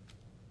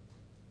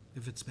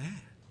if it's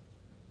bad.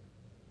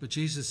 But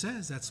Jesus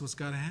says that's what's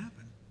got to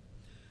happen.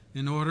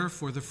 In order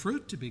for the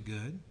fruit to be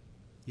good,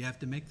 you have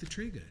to make the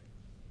tree good.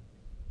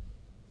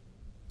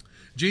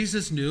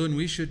 Jesus knew, and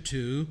we should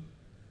too,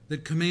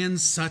 that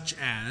commands such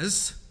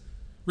as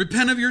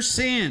repent of your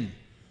sin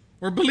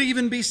or believe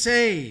and be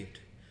saved,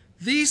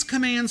 these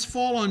commands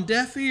fall on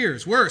deaf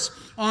ears, worse,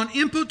 on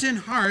impotent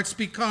hearts,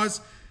 because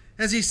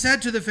as he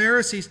said to the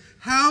Pharisees,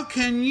 how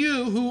can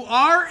you who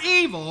are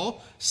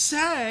evil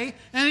say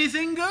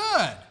anything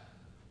good?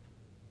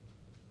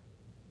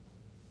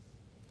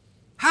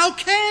 How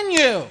can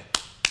you?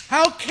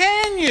 How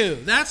can you?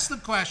 That's the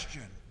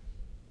question.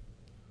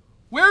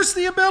 Where's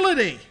the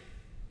ability?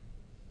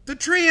 The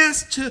tree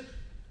has to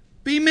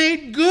be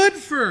made good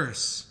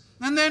first,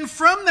 and then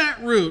from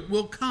that root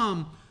will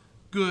come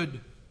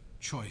good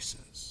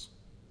choices.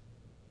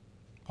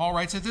 Paul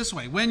writes it this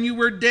way, when you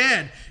were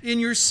dead in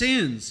your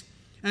sins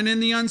and in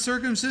the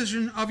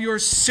uncircumcision of your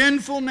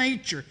sinful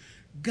nature,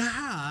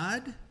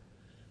 God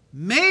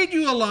made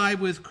you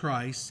alive with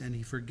Christ, and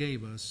he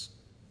forgave us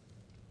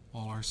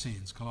all our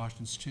sins.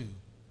 Colossians 2,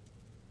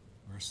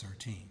 verse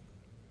 13.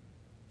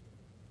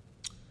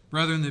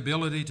 Brethren, the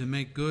ability to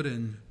make good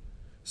and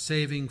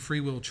saving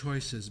free will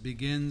choices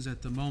begins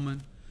at the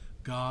moment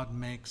God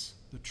makes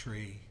the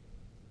tree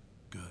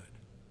good.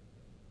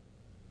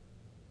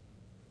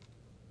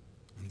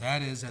 And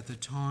that is at the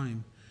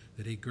time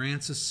that he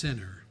grants a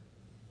sinner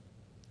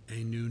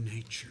a new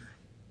nature.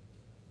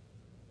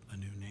 A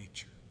new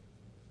nature.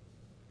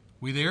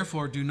 We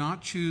therefore do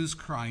not choose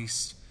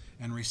Christ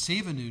and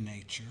receive a new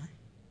nature.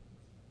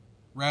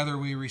 Rather,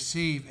 we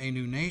receive a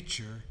new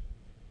nature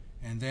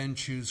and then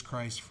choose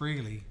Christ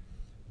freely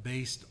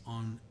based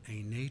on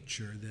a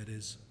nature that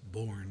is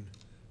born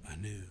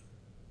anew.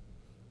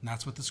 And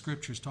that's what the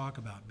scriptures talk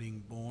about,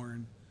 being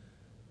born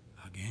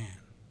again.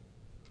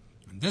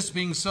 And this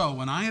being so,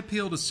 when I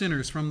appeal to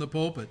sinners from the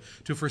pulpit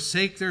to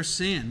forsake their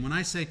sin, when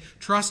I say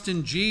trust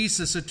in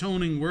Jesus'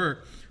 atoning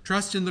work,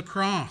 trust in the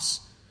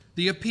cross,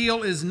 the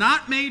appeal is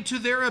not made to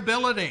their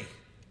ability,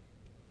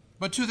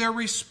 but to their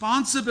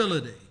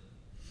responsibility.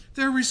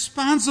 They're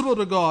responsible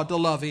to God to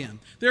love him.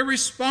 They're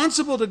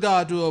responsible to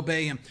God to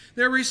obey him.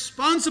 They're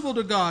responsible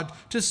to God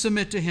to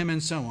submit to him,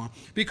 and so on.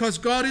 Because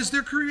God is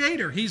their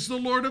creator. He's the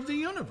Lord of the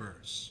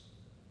universe.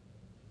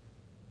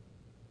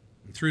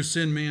 And through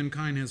sin,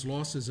 mankind has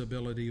lost his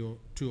ability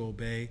to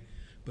obey,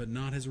 but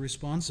not his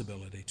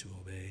responsibility to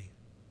obey.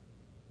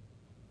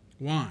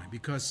 Why?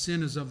 Because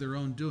sin is of their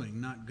own doing,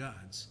 not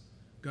God's.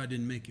 God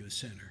didn't make you a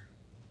sinner.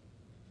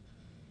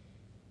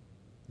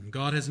 And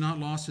God has not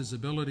lost his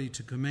ability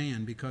to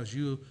command because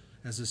you,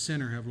 as a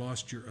sinner, have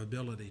lost your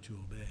ability to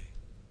obey.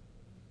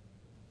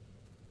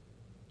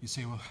 You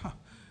say, well,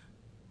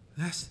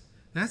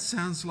 that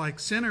sounds like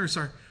sinners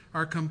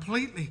are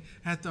completely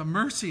at the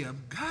mercy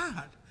of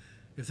God.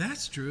 If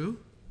that's true,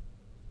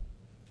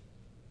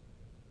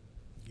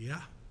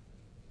 yeah,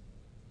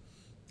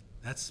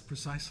 that's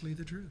precisely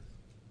the truth.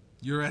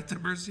 You're at the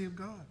mercy of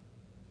God.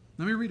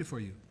 Let me read it for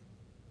you.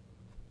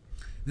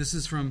 This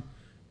is from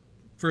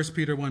 1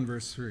 Peter 1,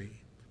 verse 3.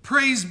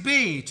 Praise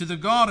be to the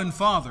God and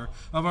Father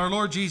of our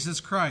Lord Jesus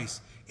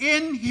Christ.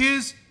 In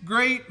his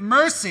great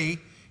mercy,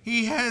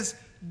 he has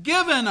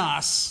given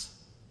us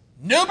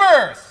new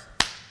birth.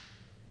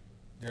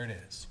 There it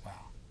is. Wow.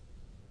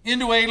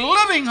 Into a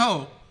living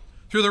hope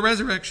through the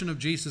resurrection of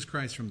Jesus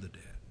Christ from the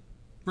dead.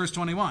 Verse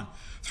 21.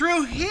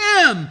 Through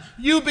him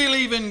you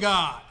believe in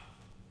God.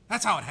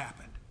 That's how it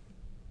happened.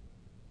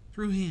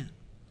 Through him.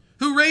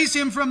 Who raised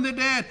him from the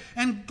dead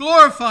and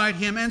glorified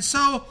him. And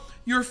so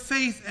your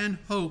faith and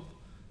hope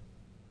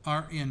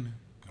are in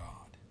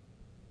God.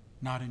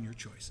 Not in your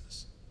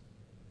choices,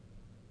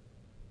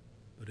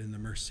 but in the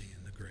mercy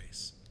and the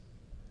grace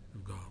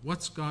of God.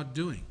 What's God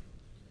doing?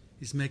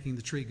 He's making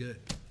the tree good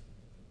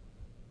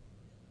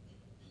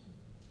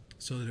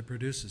so that it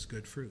produces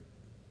good fruit.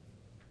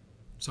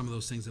 Some of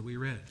those things that we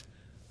read,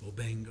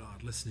 obeying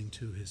God, listening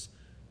to his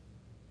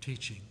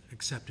teaching,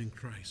 accepting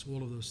Christ,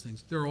 all of those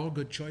things, they're all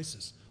good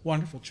choices,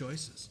 wonderful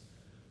choices.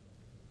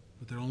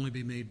 But they'll only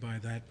be made by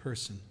that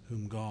person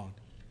whom God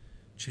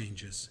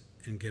changes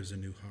and gives a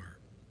new heart.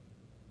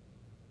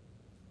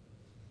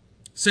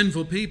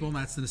 Sinful people,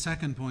 that's the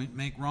second point,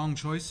 make wrong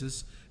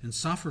choices and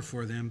suffer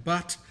for them,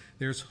 but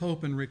there's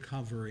hope and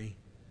recovery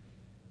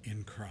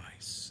in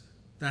Christ.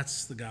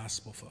 That's the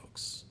gospel,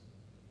 folks.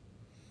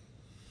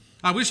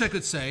 I wish I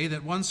could say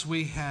that once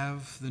we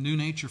have the new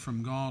nature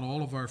from God,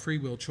 all of our free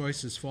will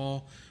choices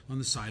fall on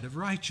the side of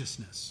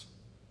righteousness.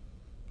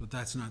 But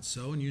that's not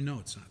so, and you know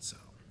it's not so.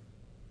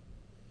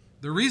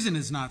 The reason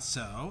it's not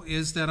so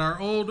is that our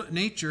old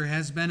nature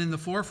has been in the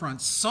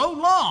forefront so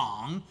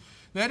long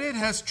that it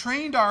has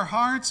trained our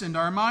hearts and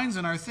our minds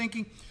and our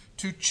thinking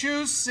to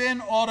choose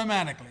sin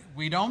automatically.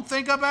 We don't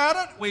think about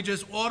it. We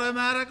just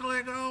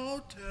automatically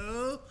go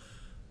to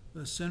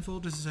the sinful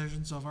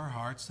decisions of our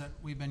hearts that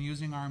we've been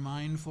using our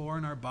mind for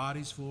and our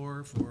bodies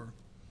for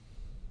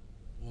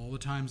all the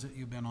times that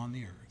you've been on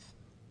the earth.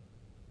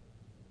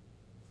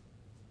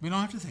 We don't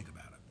have to think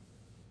about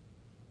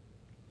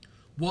it.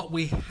 What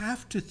we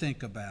have to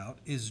think about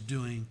is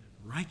doing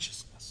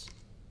righteousness.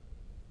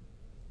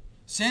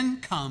 Sin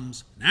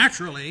comes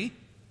naturally.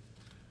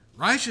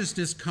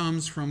 Righteousness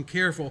comes from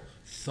careful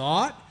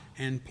thought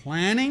and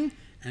planning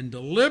and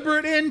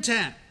deliberate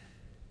intent.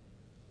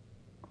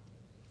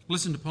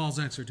 Listen to Paul's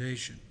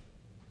exhortation.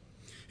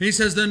 He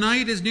says, the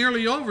night is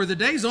nearly over, the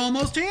day's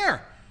almost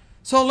here.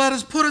 So let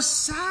us put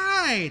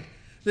aside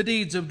the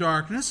deeds of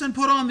darkness and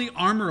put on the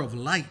armor of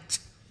light.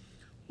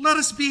 Let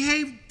us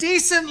behave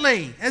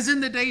decently as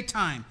in the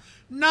daytime,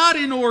 not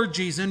in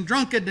orgies and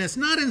drunkenness,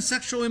 not in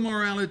sexual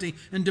immorality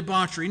and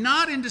debauchery,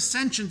 not in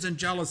dissensions and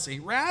jealousy.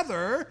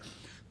 Rather,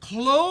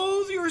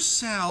 clothe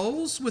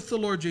yourselves with the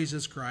Lord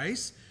Jesus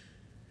Christ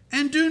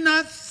and do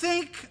not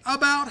think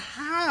about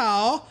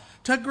how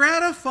to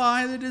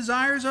gratify the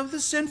desires of the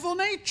sinful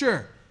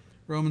nature.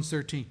 Romans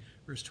 13,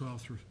 verse 12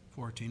 through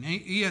 14.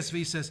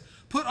 ESV says,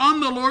 put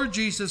on the Lord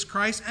Jesus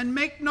Christ and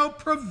make no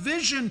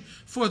provision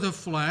for the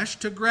flesh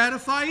to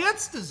gratify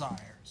its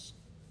desires.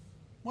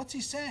 What's he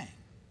saying?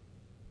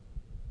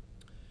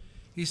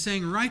 He's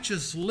saying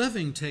righteous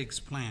living takes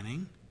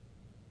planning.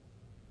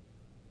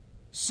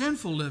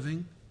 Sinful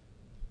living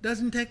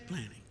doesn't take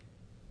planning.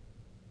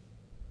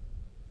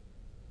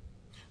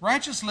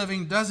 Righteous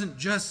living doesn't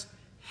just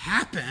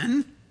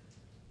happen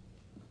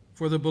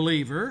for the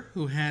believer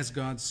who has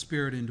God's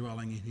Spirit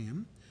indwelling in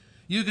him.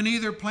 You can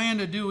either plan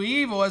to do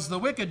evil as the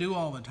wicked do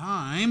all the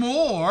time,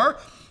 or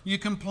you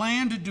can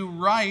plan to do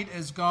right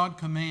as God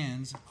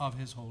commands of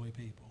his holy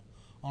people.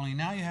 Only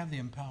now you have the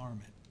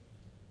empowerment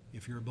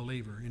if you're a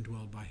believer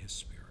indwelled by his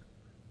Spirit.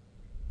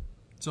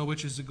 So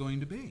which is it going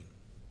to be?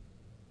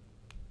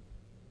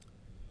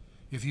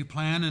 If you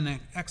plan and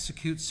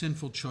execute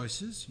sinful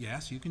choices,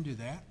 yes, you can do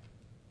that.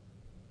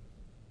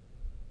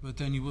 But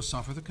then you will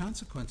suffer the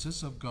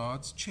consequences of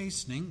God's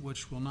chastening,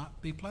 which will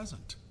not be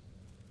pleasant.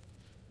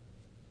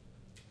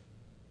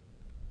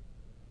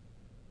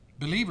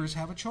 Believers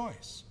have a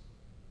choice.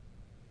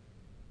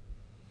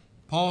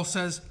 Paul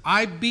says,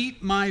 I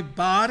beat my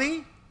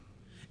body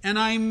and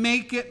I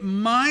make it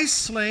my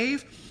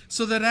slave,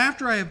 so that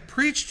after I have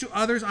preached to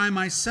others, I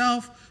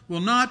myself will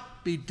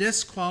not be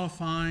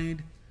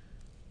disqualified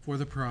for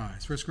the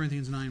prize. 1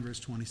 Corinthians 9, verse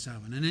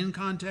 27. And in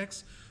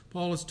context,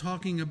 Paul is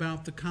talking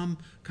about the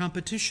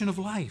competition of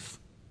life,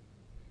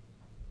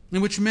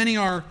 in which many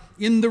are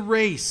in the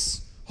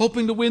race,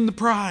 hoping to win the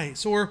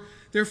prize, or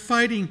they're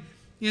fighting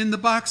in the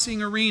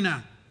boxing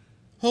arena,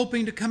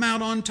 hoping to come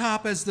out on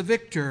top as the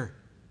victor.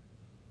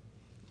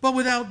 But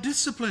without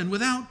discipline,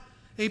 without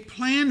a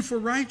plan for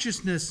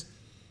righteousness,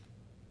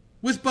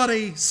 with but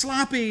a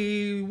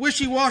sloppy,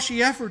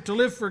 wishy-washy effort to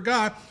live for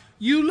God,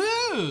 you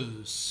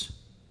lose.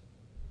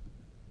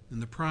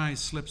 And the prize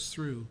slips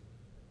through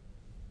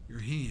your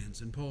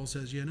hands. And Paul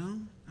says, I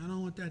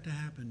don't want that to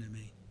happen to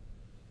me.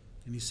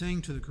 And he's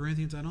saying to the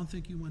Corinthians, I don't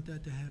think you want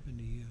that to happen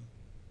to you.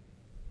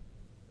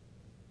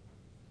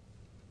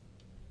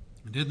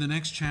 And in the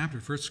next chapter,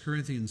 1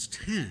 Corinthians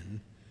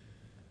 10,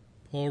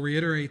 Paul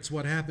reiterates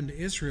what happened to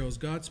Israel as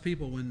God's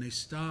people when they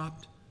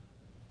stopped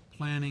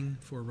planning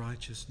for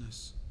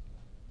righteousness.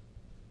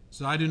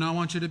 So I do not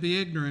want you to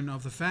be ignorant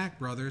of the fact,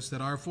 brothers,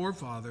 that our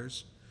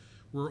forefathers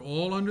were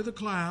all under the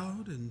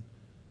cloud and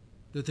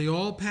that they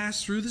all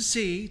passed through the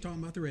sea,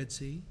 talking about the Red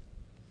Sea.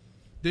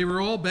 They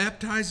were all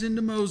baptized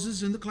into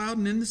Moses in the cloud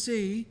and in the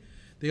sea.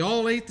 They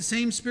all ate the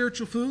same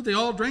spiritual food. They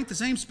all drank the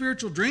same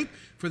spiritual drink,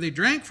 for they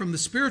drank from the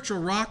spiritual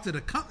rock that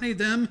accompanied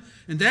them,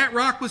 and that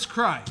rock was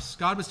Christ.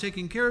 God was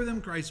taking care of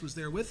them. Christ was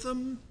there with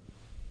them.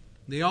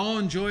 They all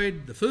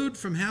enjoyed the food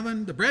from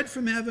heaven, the bread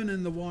from heaven,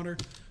 and the water,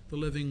 the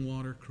living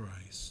water,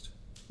 Christ.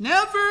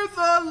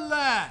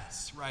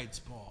 Nevertheless, writes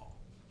Paul.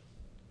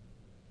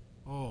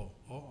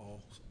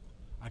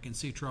 I can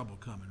see trouble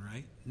coming,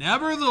 right?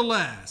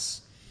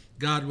 Nevertheless,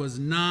 God was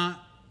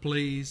not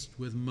pleased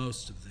with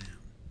most of them.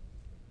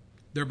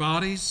 Their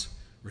bodies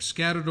were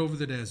scattered over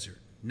the desert.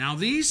 Now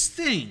these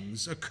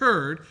things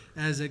occurred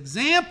as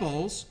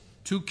examples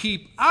to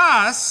keep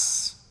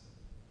us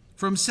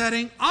from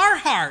setting our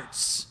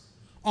hearts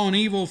on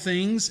evil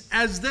things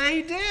as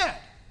they did.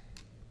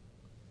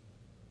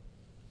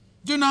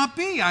 Do not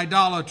be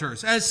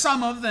idolaters, as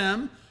some of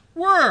them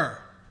were.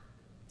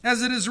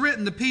 As it is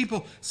written, the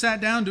people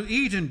sat down to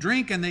eat and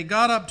drink, and they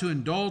got up to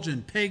indulge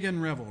in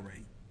pagan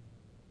revelry.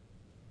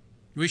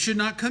 We should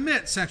not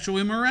commit sexual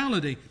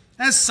immorality,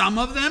 as some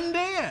of them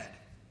did.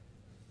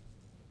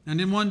 And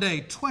in one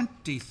day,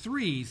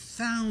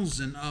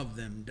 23,000 of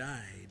them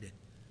died.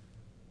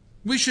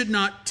 We should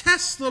not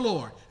test the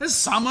Lord, as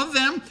some of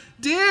them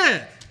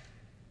did,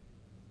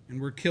 and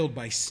were killed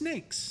by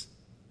snakes.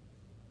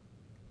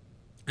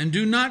 And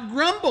do not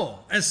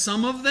grumble, as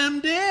some of them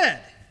did,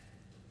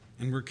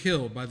 and were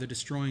killed by the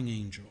destroying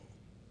angel.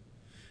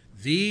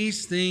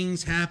 These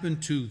things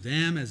happened to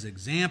them as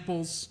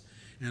examples,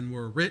 and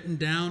were written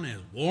down as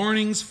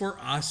warnings for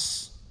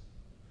us,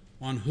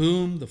 on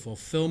whom the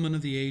fulfillment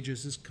of the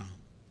ages has come.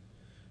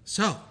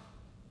 So,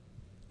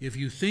 if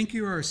you think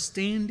you are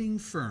standing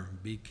firm,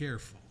 be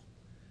careful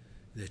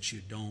that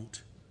you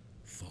don't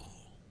fall.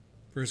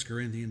 1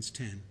 Corinthians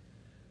 10,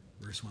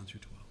 verse 1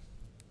 through 12.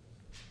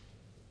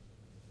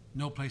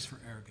 No place for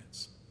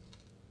arrogance.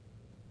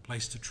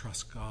 Place to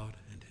trust God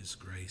and His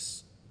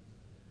grace,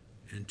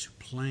 and to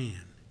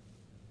plan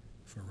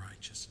for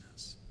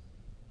righteousness.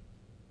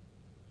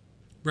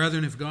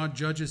 Brethren, if God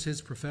judges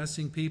His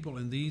professing people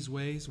in these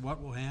ways,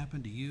 what will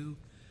happen to you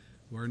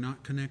who are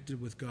not connected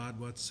with God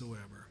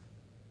whatsoever?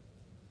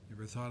 You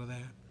ever thought of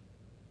that?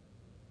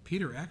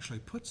 Peter actually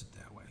puts it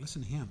that way.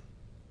 Listen to him.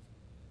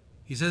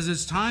 He says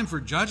it's time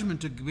for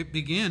judgment to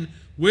begin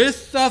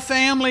with the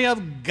family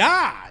of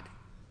God.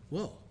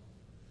 Whoa.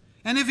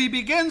 And if He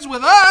begins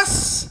with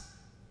us,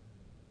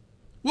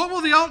 what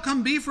will the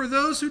outcome be for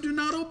those who do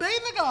not obey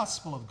the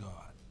gospel of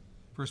God?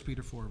 1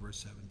 Peter 4, verse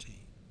 17.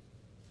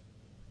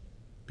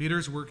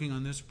 Peter's working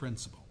on this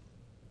principle.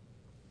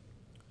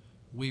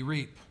 We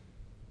reap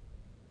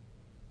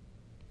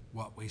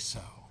what we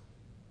sow.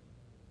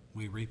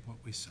 We reap what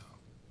we sow.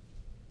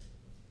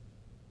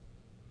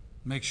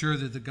 Make sure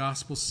that the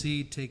gospel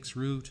seed takes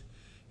root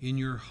in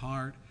your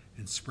heart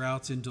and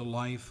sprouts into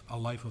life, a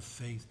life of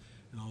faith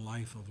and a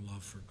life of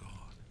love for God.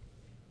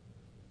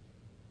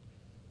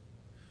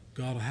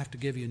 God will have to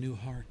give you a new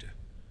heart to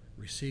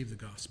receive the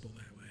gospel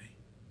that way.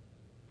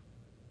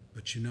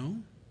 But you know,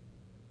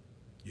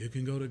 you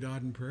can go to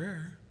God in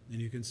prayer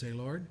and you can say,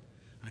 Lord,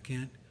 I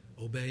can't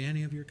obey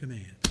any of your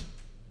commands.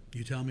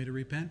 You tell me to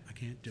repent, I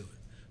can't do it.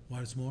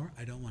 What's more,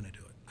 I don't want to do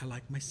it. I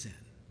like my sin.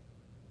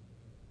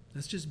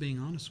 That's just being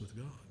honest with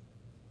God.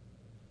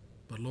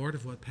 But Lord,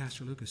 if what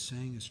Pastor Luke is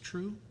saying is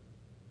true,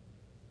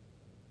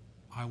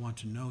 I want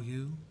to know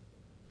you.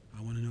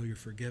 I want to know your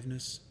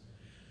forgiveness.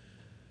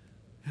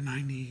 And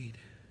I need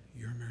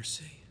your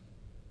mercy.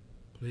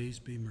 Please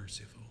be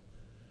merciful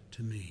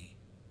to me,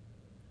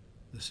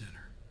 the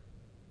sinner.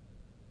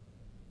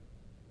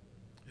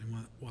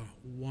 And what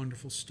a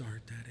wonderful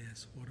start that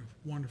is. What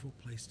a wonderful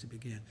place to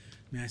begin.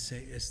 May I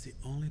say, it's the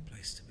only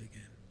place to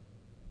begin.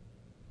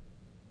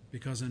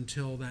 Because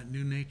until that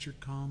new nature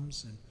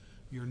comes and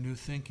your new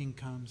thinking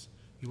comes,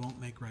 you won't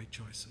make right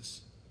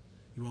choices.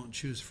 You won't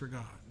choose for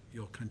God.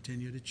 You'll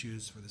continue to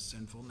choose for the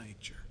sinful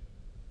nature.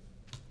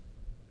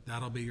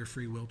 That'll be your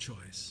free will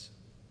choice.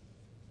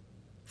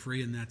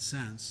 Free in that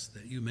sense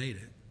that you made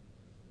it.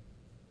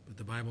 But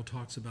the Bible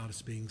talks about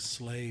us being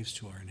slaves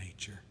to our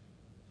nature.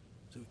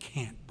 So we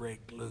can't break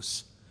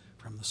loose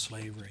from the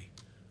slavery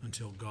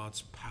until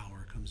God's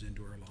power comes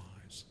into our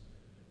lives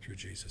through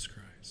Jesus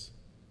Christ.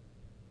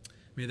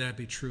 May that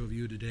be true of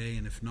you today,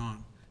 and if not,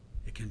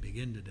 it can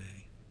begin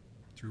today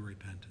through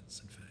repentance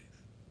and faith.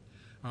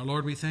 Our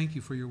Lord, we thank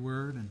you for your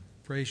word and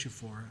praise you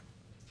for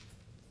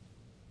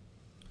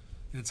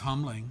it. It's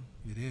humbling,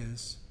 it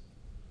is,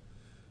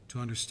 to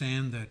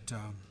understand that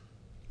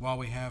while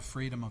we have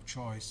freedom of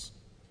choice,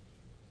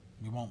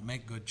 we won't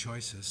make good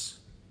choices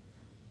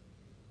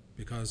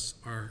because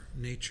our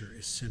nature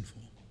is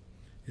sinful.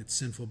 It's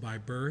sinful by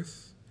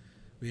birth.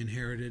 We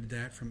inherited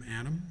that from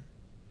Adam.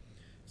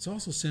 It's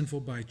also sinful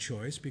by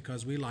choice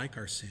because we like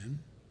our sin.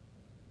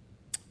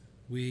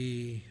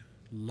 We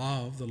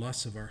love the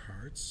lusts of our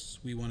hearts.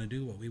 We want to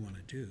do what we want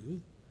to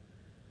do.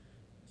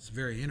 It's a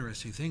very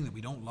interesting thing that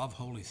we don't love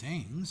holy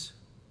things.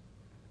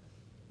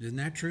 Isn't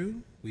that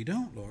true? We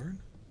don't, Lord.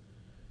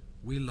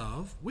 We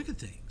love wicked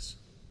things.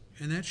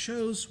 And that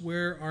shows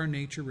where our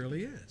nature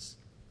really is.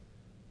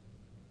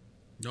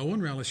 No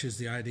one relishes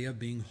the idea of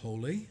being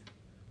holy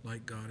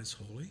like God is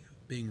holy,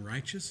 being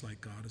righteous like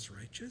God is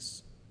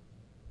righteous.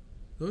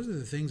 Those are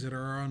the things that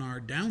are on our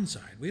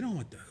downside. We don't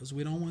want those.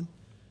 We don't want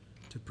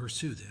to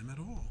pursue them at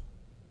all.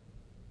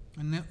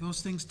 And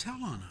those things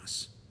tell on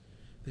us.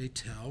 They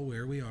tell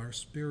where we are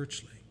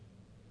spiritually.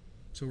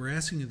 So we're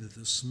asking you that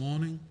this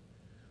morning,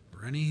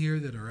 or any here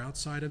that are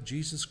outside of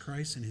Jesus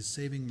Christ and his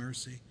saving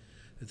mercy,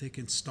 that they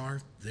can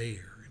start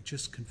there and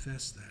just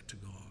confess that to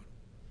God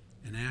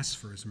and ask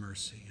for his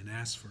mercy and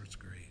ask for his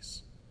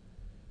grace.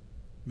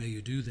 May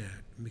you do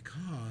that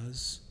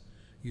because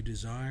you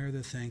desire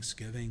the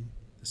thanksgiving,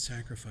 the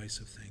sacrifice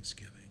of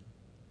thanksgiving.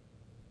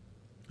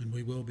 And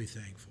we will be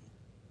thankful.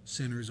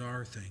 Sinners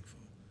are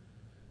thankful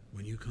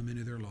when you come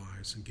into their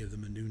lives and give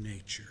them a new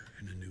nature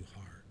and a new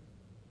heart.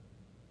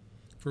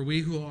 For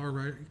we who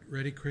are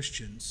already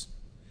Christians,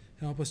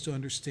 help us to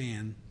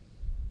understand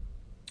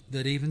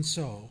that even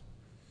so,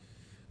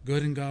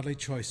 good and godly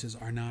choices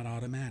are not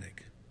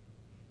automatic.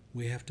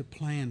 We have to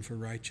plan for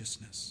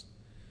righteousness.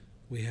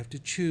 We have to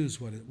choose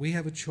we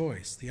have a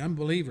choice. The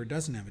unbeliever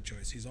doesn't have a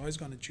choice. He's always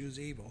going to choose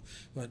evil.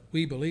 But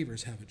we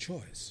believers have a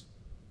choice.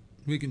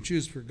 We can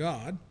choose for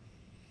God,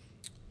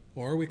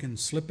 or we can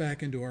slip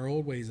back into our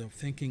old ways of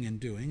thinking and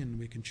doing, and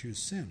we can choose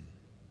sin.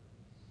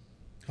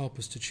 Help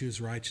us to choose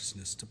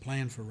righteousness, to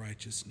plan for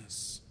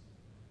righteousness,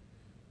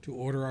 to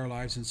order our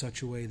lives in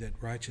such a way that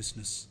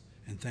righteousness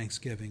and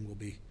thanksgiving will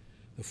be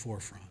the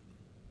forefront.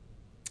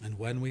 And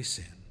when we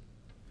sin,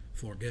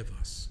 forgive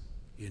us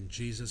in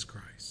Jesus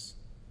Christ,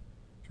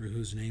 through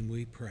whose name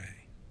we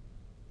pray.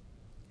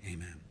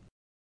 Amen.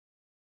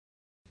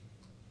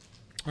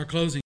 Our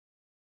closing